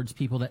bigoted towards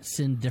people that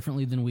sin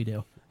differently than we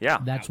do. Yeah.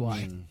 That's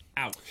why.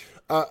 Ouch.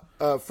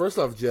 First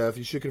off, Jeff,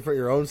 you should confront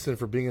your own sin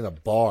for being in a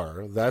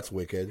bar. That's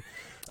wicked.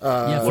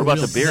 What about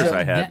the beers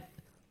I had?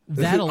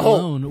 That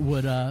alone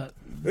would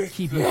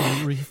keep you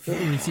from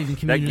receiving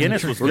communion. That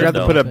Guinness was good, We're going to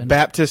have to put a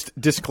Baptist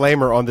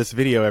disclaimer on this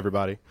video,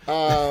 everybody.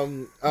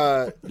 You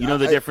know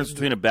the difference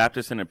between a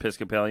Baptist and an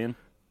Episcopalian?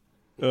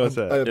 What's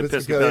that? The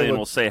Episcopalian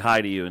will say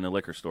hi to you in the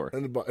liquor store.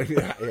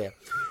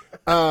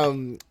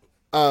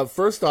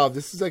 First off,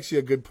 this is actually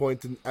a good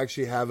point to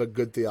actually have a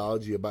good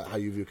theology about how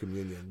you view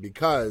communion,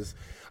 because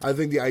I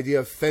think the idea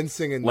of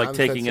fencing and like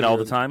taking it all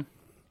the time.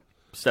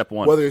 Step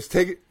one. Whether it's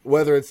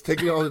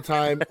taking it all the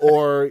time,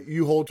 or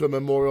you hold to a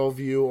memorial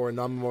view or a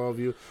non-memorial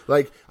view,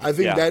 like I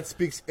think that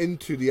speaks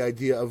into the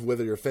idea of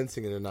whether you're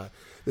fencing it or not.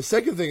 The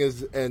second thing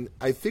is, and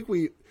I think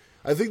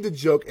the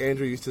joke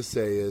Andrew used to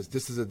say is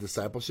this is a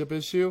discipleship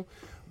issue,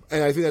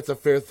 and I think that's a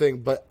fair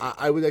thing. But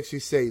I would actually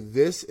say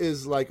this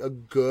is like a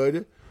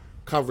good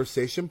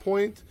conversation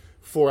point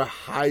for a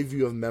high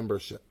view of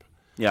membership.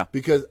 Yeah,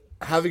 because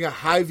having a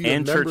high view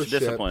and of membership church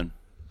discipline,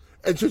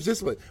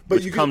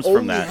 but which comes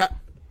from that.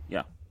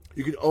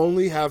 You can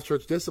only have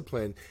church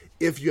discipline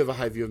if you have a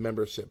high view of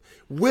membership,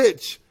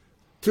 which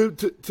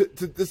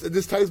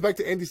this ties back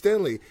to Andy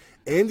Stanley.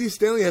 Andy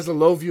Stanley has a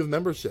low view of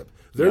membership.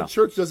 Their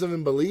church doesn't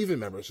even believe in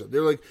membership.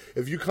 They're like,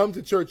 if you come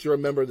to church, you're a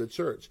member of the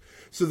church.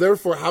 So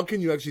therefore, how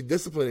can you actually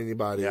discipline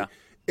anybody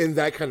in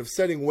that kind of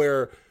setting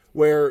where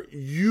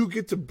you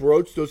get to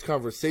broach those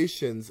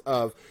conversations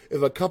of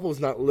if a couple is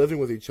not living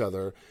with each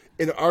other?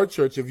 In our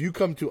church, if you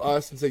come to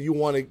us and say you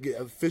want to get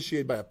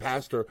officiated by a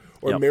pastor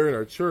or marry in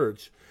our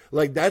church,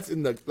 like that's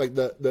in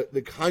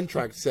the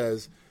contract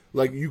says,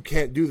 like, you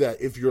can't do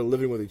that if you're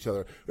living with each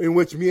other. In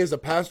which me as a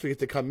pastor get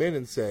to come in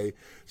and say,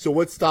 so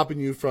what's stopping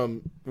you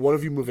from one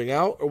of you moving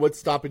out, or what's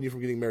stopping you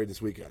from getting married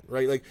this weekend,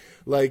 right?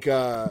 Like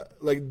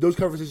those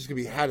conversations can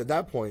be had at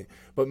that point.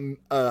 But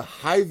a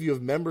high view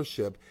of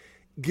membership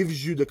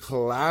gives you the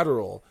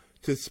collateral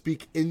to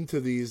speak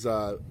into these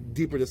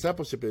deeper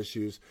discipleship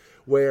issues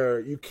where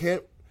you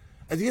can't.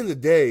 At the end of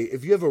the day,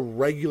 if you have a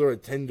regular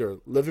attender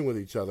living with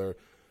each other,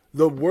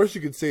 the worst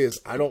you could say is,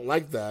 I don't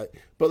like that.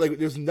 But like,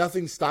 there's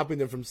nothing stopping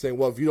them from saying,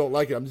 well, if you don't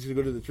like it, I'm just going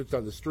to go to the church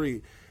down the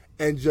street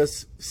and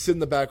just sit in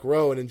the back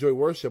row and enjoy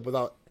worship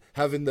without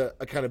having the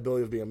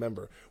accountability of being a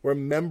member. Where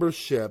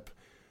membership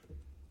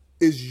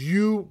is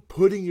you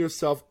putting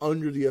yourself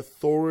under the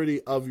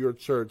authority of your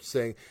church,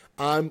 saying,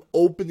 I'm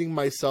opening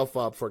myself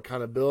up for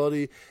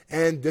accountability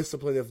and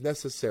discipline if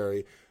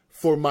necessary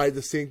for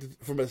the safety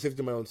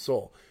of my own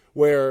soul.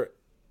 Where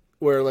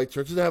like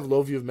churches that have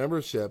low view of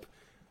membership,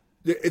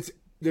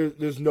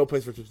 there's no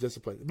place for church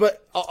discipline.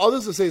 But all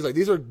this to say is, like,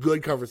 these are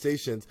good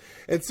conversations.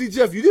 And see,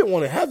 Jeff, you didn't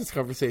want to have this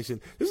conversation.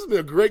 This has been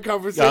a great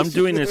conversation. Yeah, I'm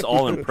doing this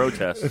all in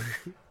protest.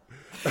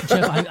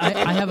 Jeff,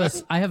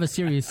 I have a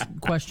serious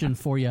question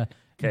for you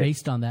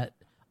based on that.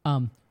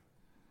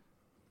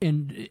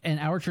 And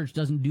our church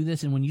doesn't do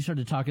this. And when you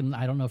started talking,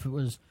 I don't know if it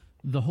was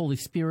the Holy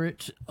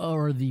Spirit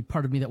or the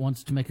part of me that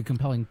wants to make a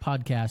compelling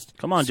podcast.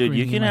 Come on, dude,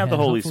 you can have the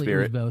Holy Hopefully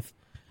Spirit. It was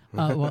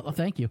both. Well,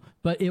 thank you.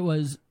 But it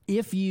was,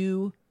 if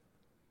you,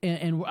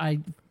 and I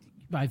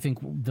think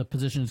my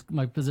position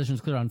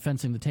is clear on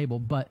fencing the table.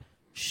 But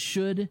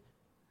should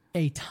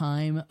a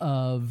time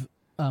of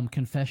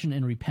confession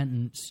and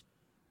repentance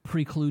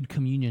preclude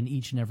communion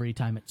each and every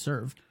time it's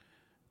served?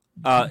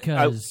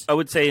 Because I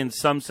would say in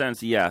some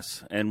sense,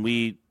 yes, and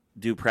we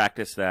do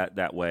practice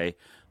that way.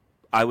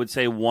 I would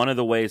say one of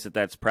the ways that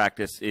that's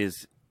practiced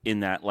is in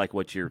that, like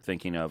what you're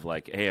thinking of,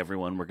 like, hey,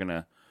 everyone, we're going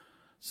to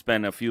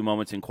spend a few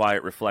moments in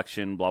quiet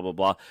reflection, blah, blah,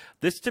 blah.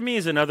 This to me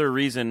is another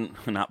reason,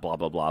 not blah,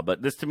 blah, blah,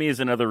 but this to me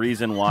is another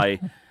reason why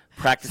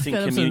practicing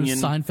communion.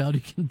 Seinfeld, you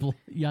can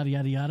yada,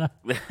 yada, yada.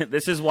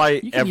 This is why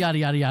you can yada,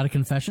 yada, yada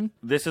confession.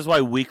 This is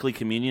why weekly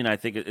communion, I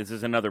think this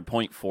is another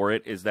point for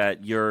it, is that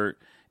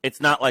it's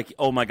not like,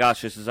 oh my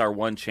gosh, this is our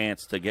one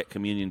chance to get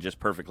communion just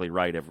perfectly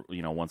right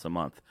once a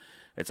month.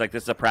 It's like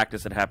this is a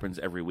practice that happens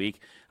every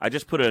week. I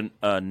just put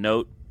a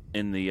note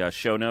in the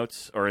show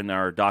notes or in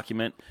our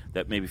document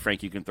that maybe,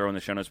 Frank, you can throw in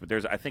the show notes.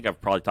 But I think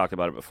I've probably talked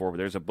about it before, but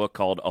there's a book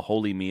called A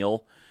Holy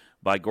Meal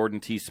by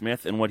Gordon T.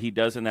 Smith. And what he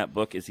does in that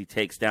book is he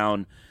takes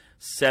down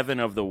 7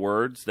 of the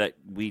words that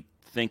we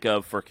think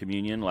of for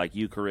communion, like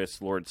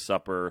Eucharist, Lord's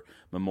Supper,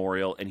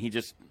 Memorial, and he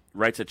just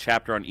writes a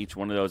chapter on each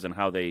one of those and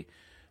how they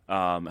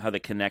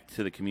connect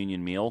to the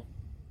communion meal.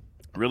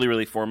 Really,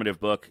 really formative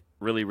book.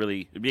 Really,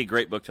 really, it'd be a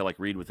great book to like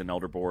read with an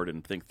elder board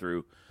and think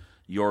through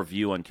your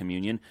view on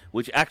communion,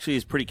 which actually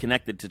is pretty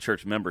connected to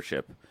church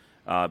membership,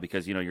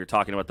 because you're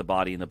talking about the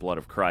body and the blood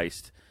of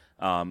Christ.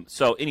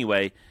 So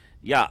anyway,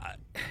 yeah,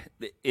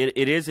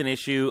 it is an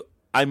issue.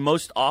 I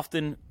most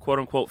often, quote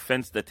unquote,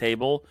 fence the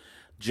table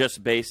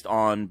just based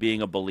on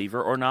being a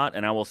believer or not,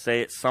 and I will say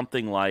it's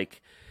something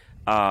like,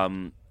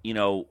 the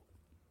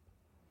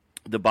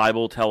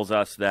Bible tells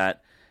us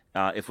that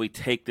if we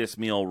take this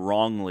meal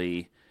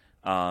wrongly,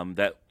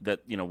 that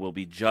we'll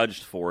be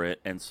judged for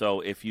it. And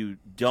so if you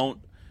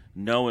don't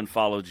know and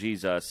follow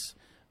Jesus,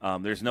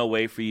 there's no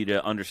way for you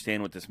to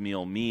understand what this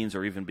meal means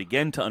or even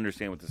begin to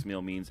understand what this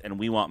meal means. And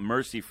we want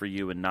mercy for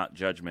you and not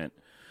judgment.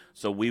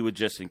 So we would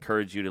just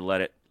encourage you to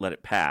let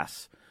it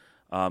pass.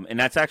 And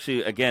that's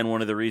actually, again,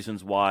 one of the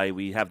reasons why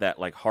we have that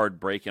like hard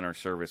break in our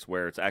service,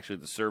 where it's actually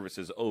the service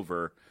is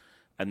over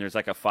and there's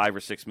like a 5 or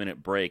 6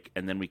 minute break,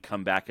 and then we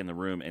come back in the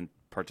room and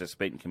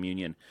participate in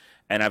communion.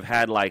 And I've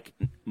had like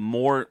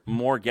more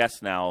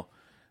guests now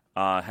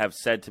have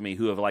said to me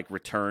who have like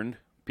returned,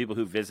 people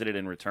who visited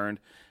and returned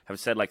have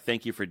said like,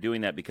 thank you for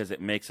doing that, because it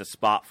makes a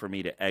spot for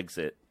me to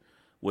exit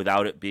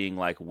without it being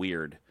like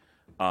weird.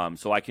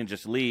 So I can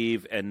just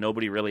leave and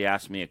nobody really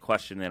asks me a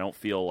question. They don't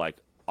feel like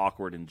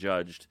awkward and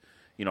judged.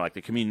 Like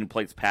the communion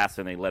plates pass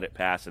and they let it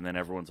pass, and then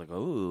everyone's like,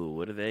 oh,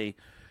 what are they?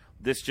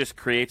 This just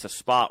creates a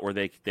spot where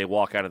they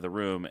walk out of the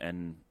room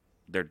and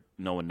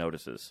no one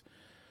notices.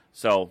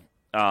 So,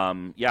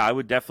 yeah, I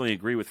would definitely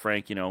agree with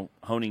Frank,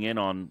 honing in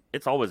on,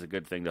 it's always a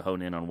good thing to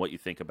hone in on what you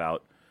think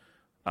about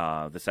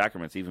the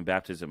sacraments, even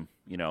baptism.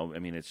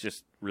 It's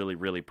just really,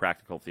 really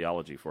practical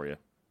theology for you.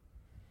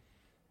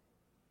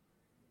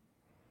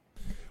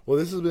 Well,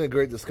 this has been a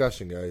great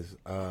discussion, guys.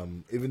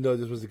 Even though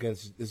this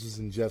was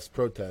in Jeff's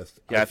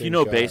protest. Yeah, if you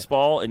know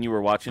baseball and you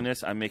were watching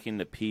this, I'm making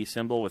the P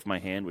symbol with my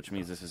hand, which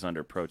means this is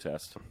under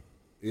protest.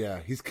 Yeah,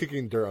 he's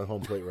kicking dirt on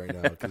home plate right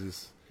now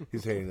because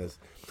he's hating this.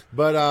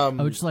 But I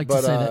would just like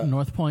to say that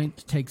North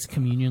Point takes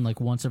communion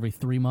like once every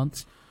 3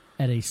 months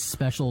at a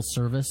special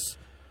service,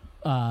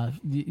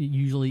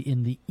 usually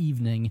in the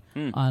evening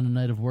on a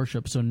night of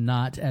worship. So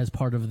not as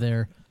part of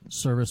their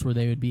service where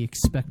they would be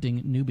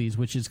expecting newbies,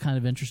 which is kind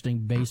of interesting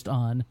based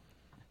on,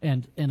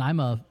 and I'm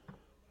a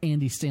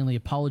Andy Stanley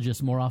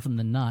apologist more often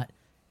than not.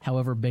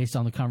 However, based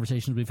on the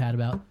conversations we've had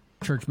about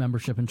church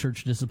membership and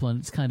church discipline,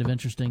 it's kind of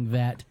interesting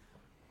that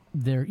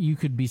you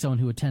could be someone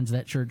who attends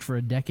that church for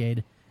a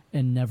decade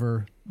and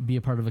never be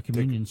a part of a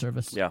communion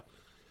service. Yeah.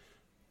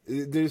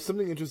 There's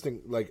something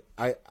interesting. Like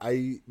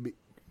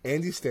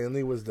Andy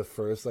Stanley was the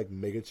first like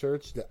mega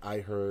church that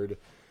I heard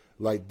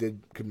like did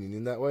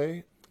communion that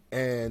way.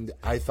 And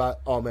I thought,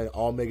 oh man,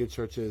 all mega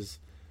churches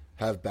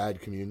have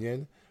bad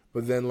communion.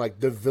 But then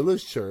like the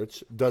Village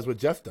Church does what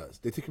Jeff does.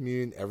 They take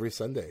communion every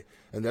Sunday.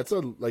 And that's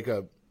a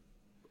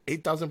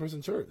 8,000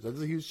 person church.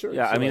 That's a huge church.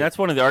 Yeah, so I mean, that's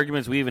one of the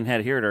arguments we even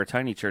had here at our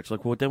tiny church.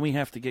 Like, well, then we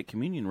have to get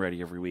communion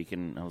ready every week.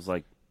 And I was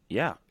like,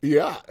 yeah.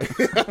 Yeah.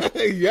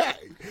 Yeah.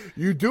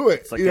 You do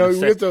it. It's like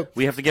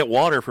we have to get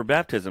water for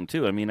baptism,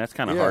 too. I mean, that's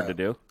kind of hard to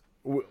do.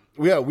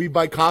 We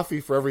buy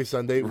coffee for every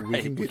Sunday. Right.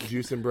 We can get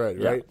juice and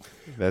bread, right?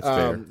 That's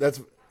fair.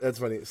 That's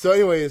funny. So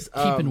anyways.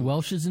 Keeping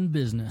Welsh's in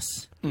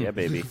business. Yeah,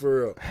 baby.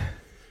 For real.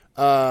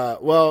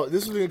 Well,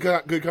 this was a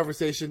good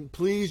conversation.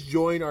 Please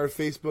join our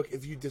Facebook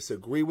if you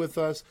disagree with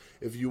us,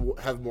 if you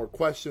have more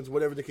questions,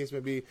 whatever the case may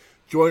be.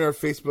 Join our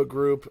Facebook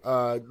group.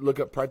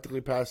 Look up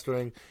Practically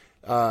Pastoring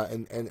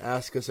and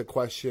ask us a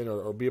question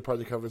or be a part of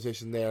the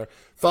conversation there.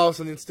 Follow us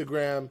on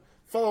Instagram.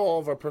 Follow all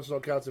of our personal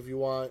accounts if you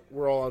want.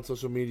 We're all on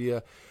social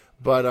media.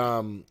 But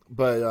and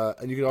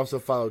you can also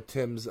follow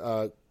Tim's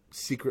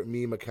secret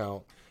meme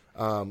account.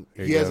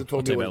 He hasn't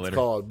told me what it's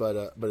called,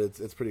 but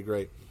it's pretty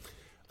great.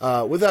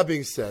 With that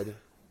being said,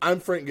 I'm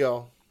Frank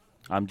Gill.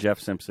 I'm Jeff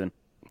Simpson.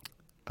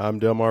 I'm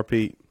Delmar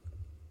Pete.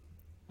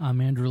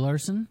 I'm Andrew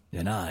Larson.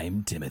 And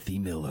I'm Timothy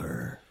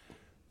Miller.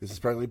 This is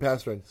Practically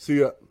Pastoring. See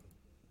ya.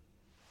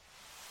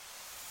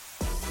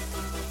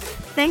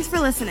 Thanks for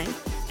listening.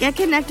 Get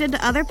connected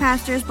to other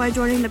pastors by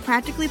joining the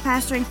Practically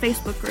Pastoring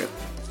Facebook group,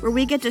 where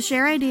we get to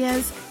share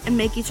ideas and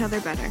make each other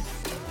better.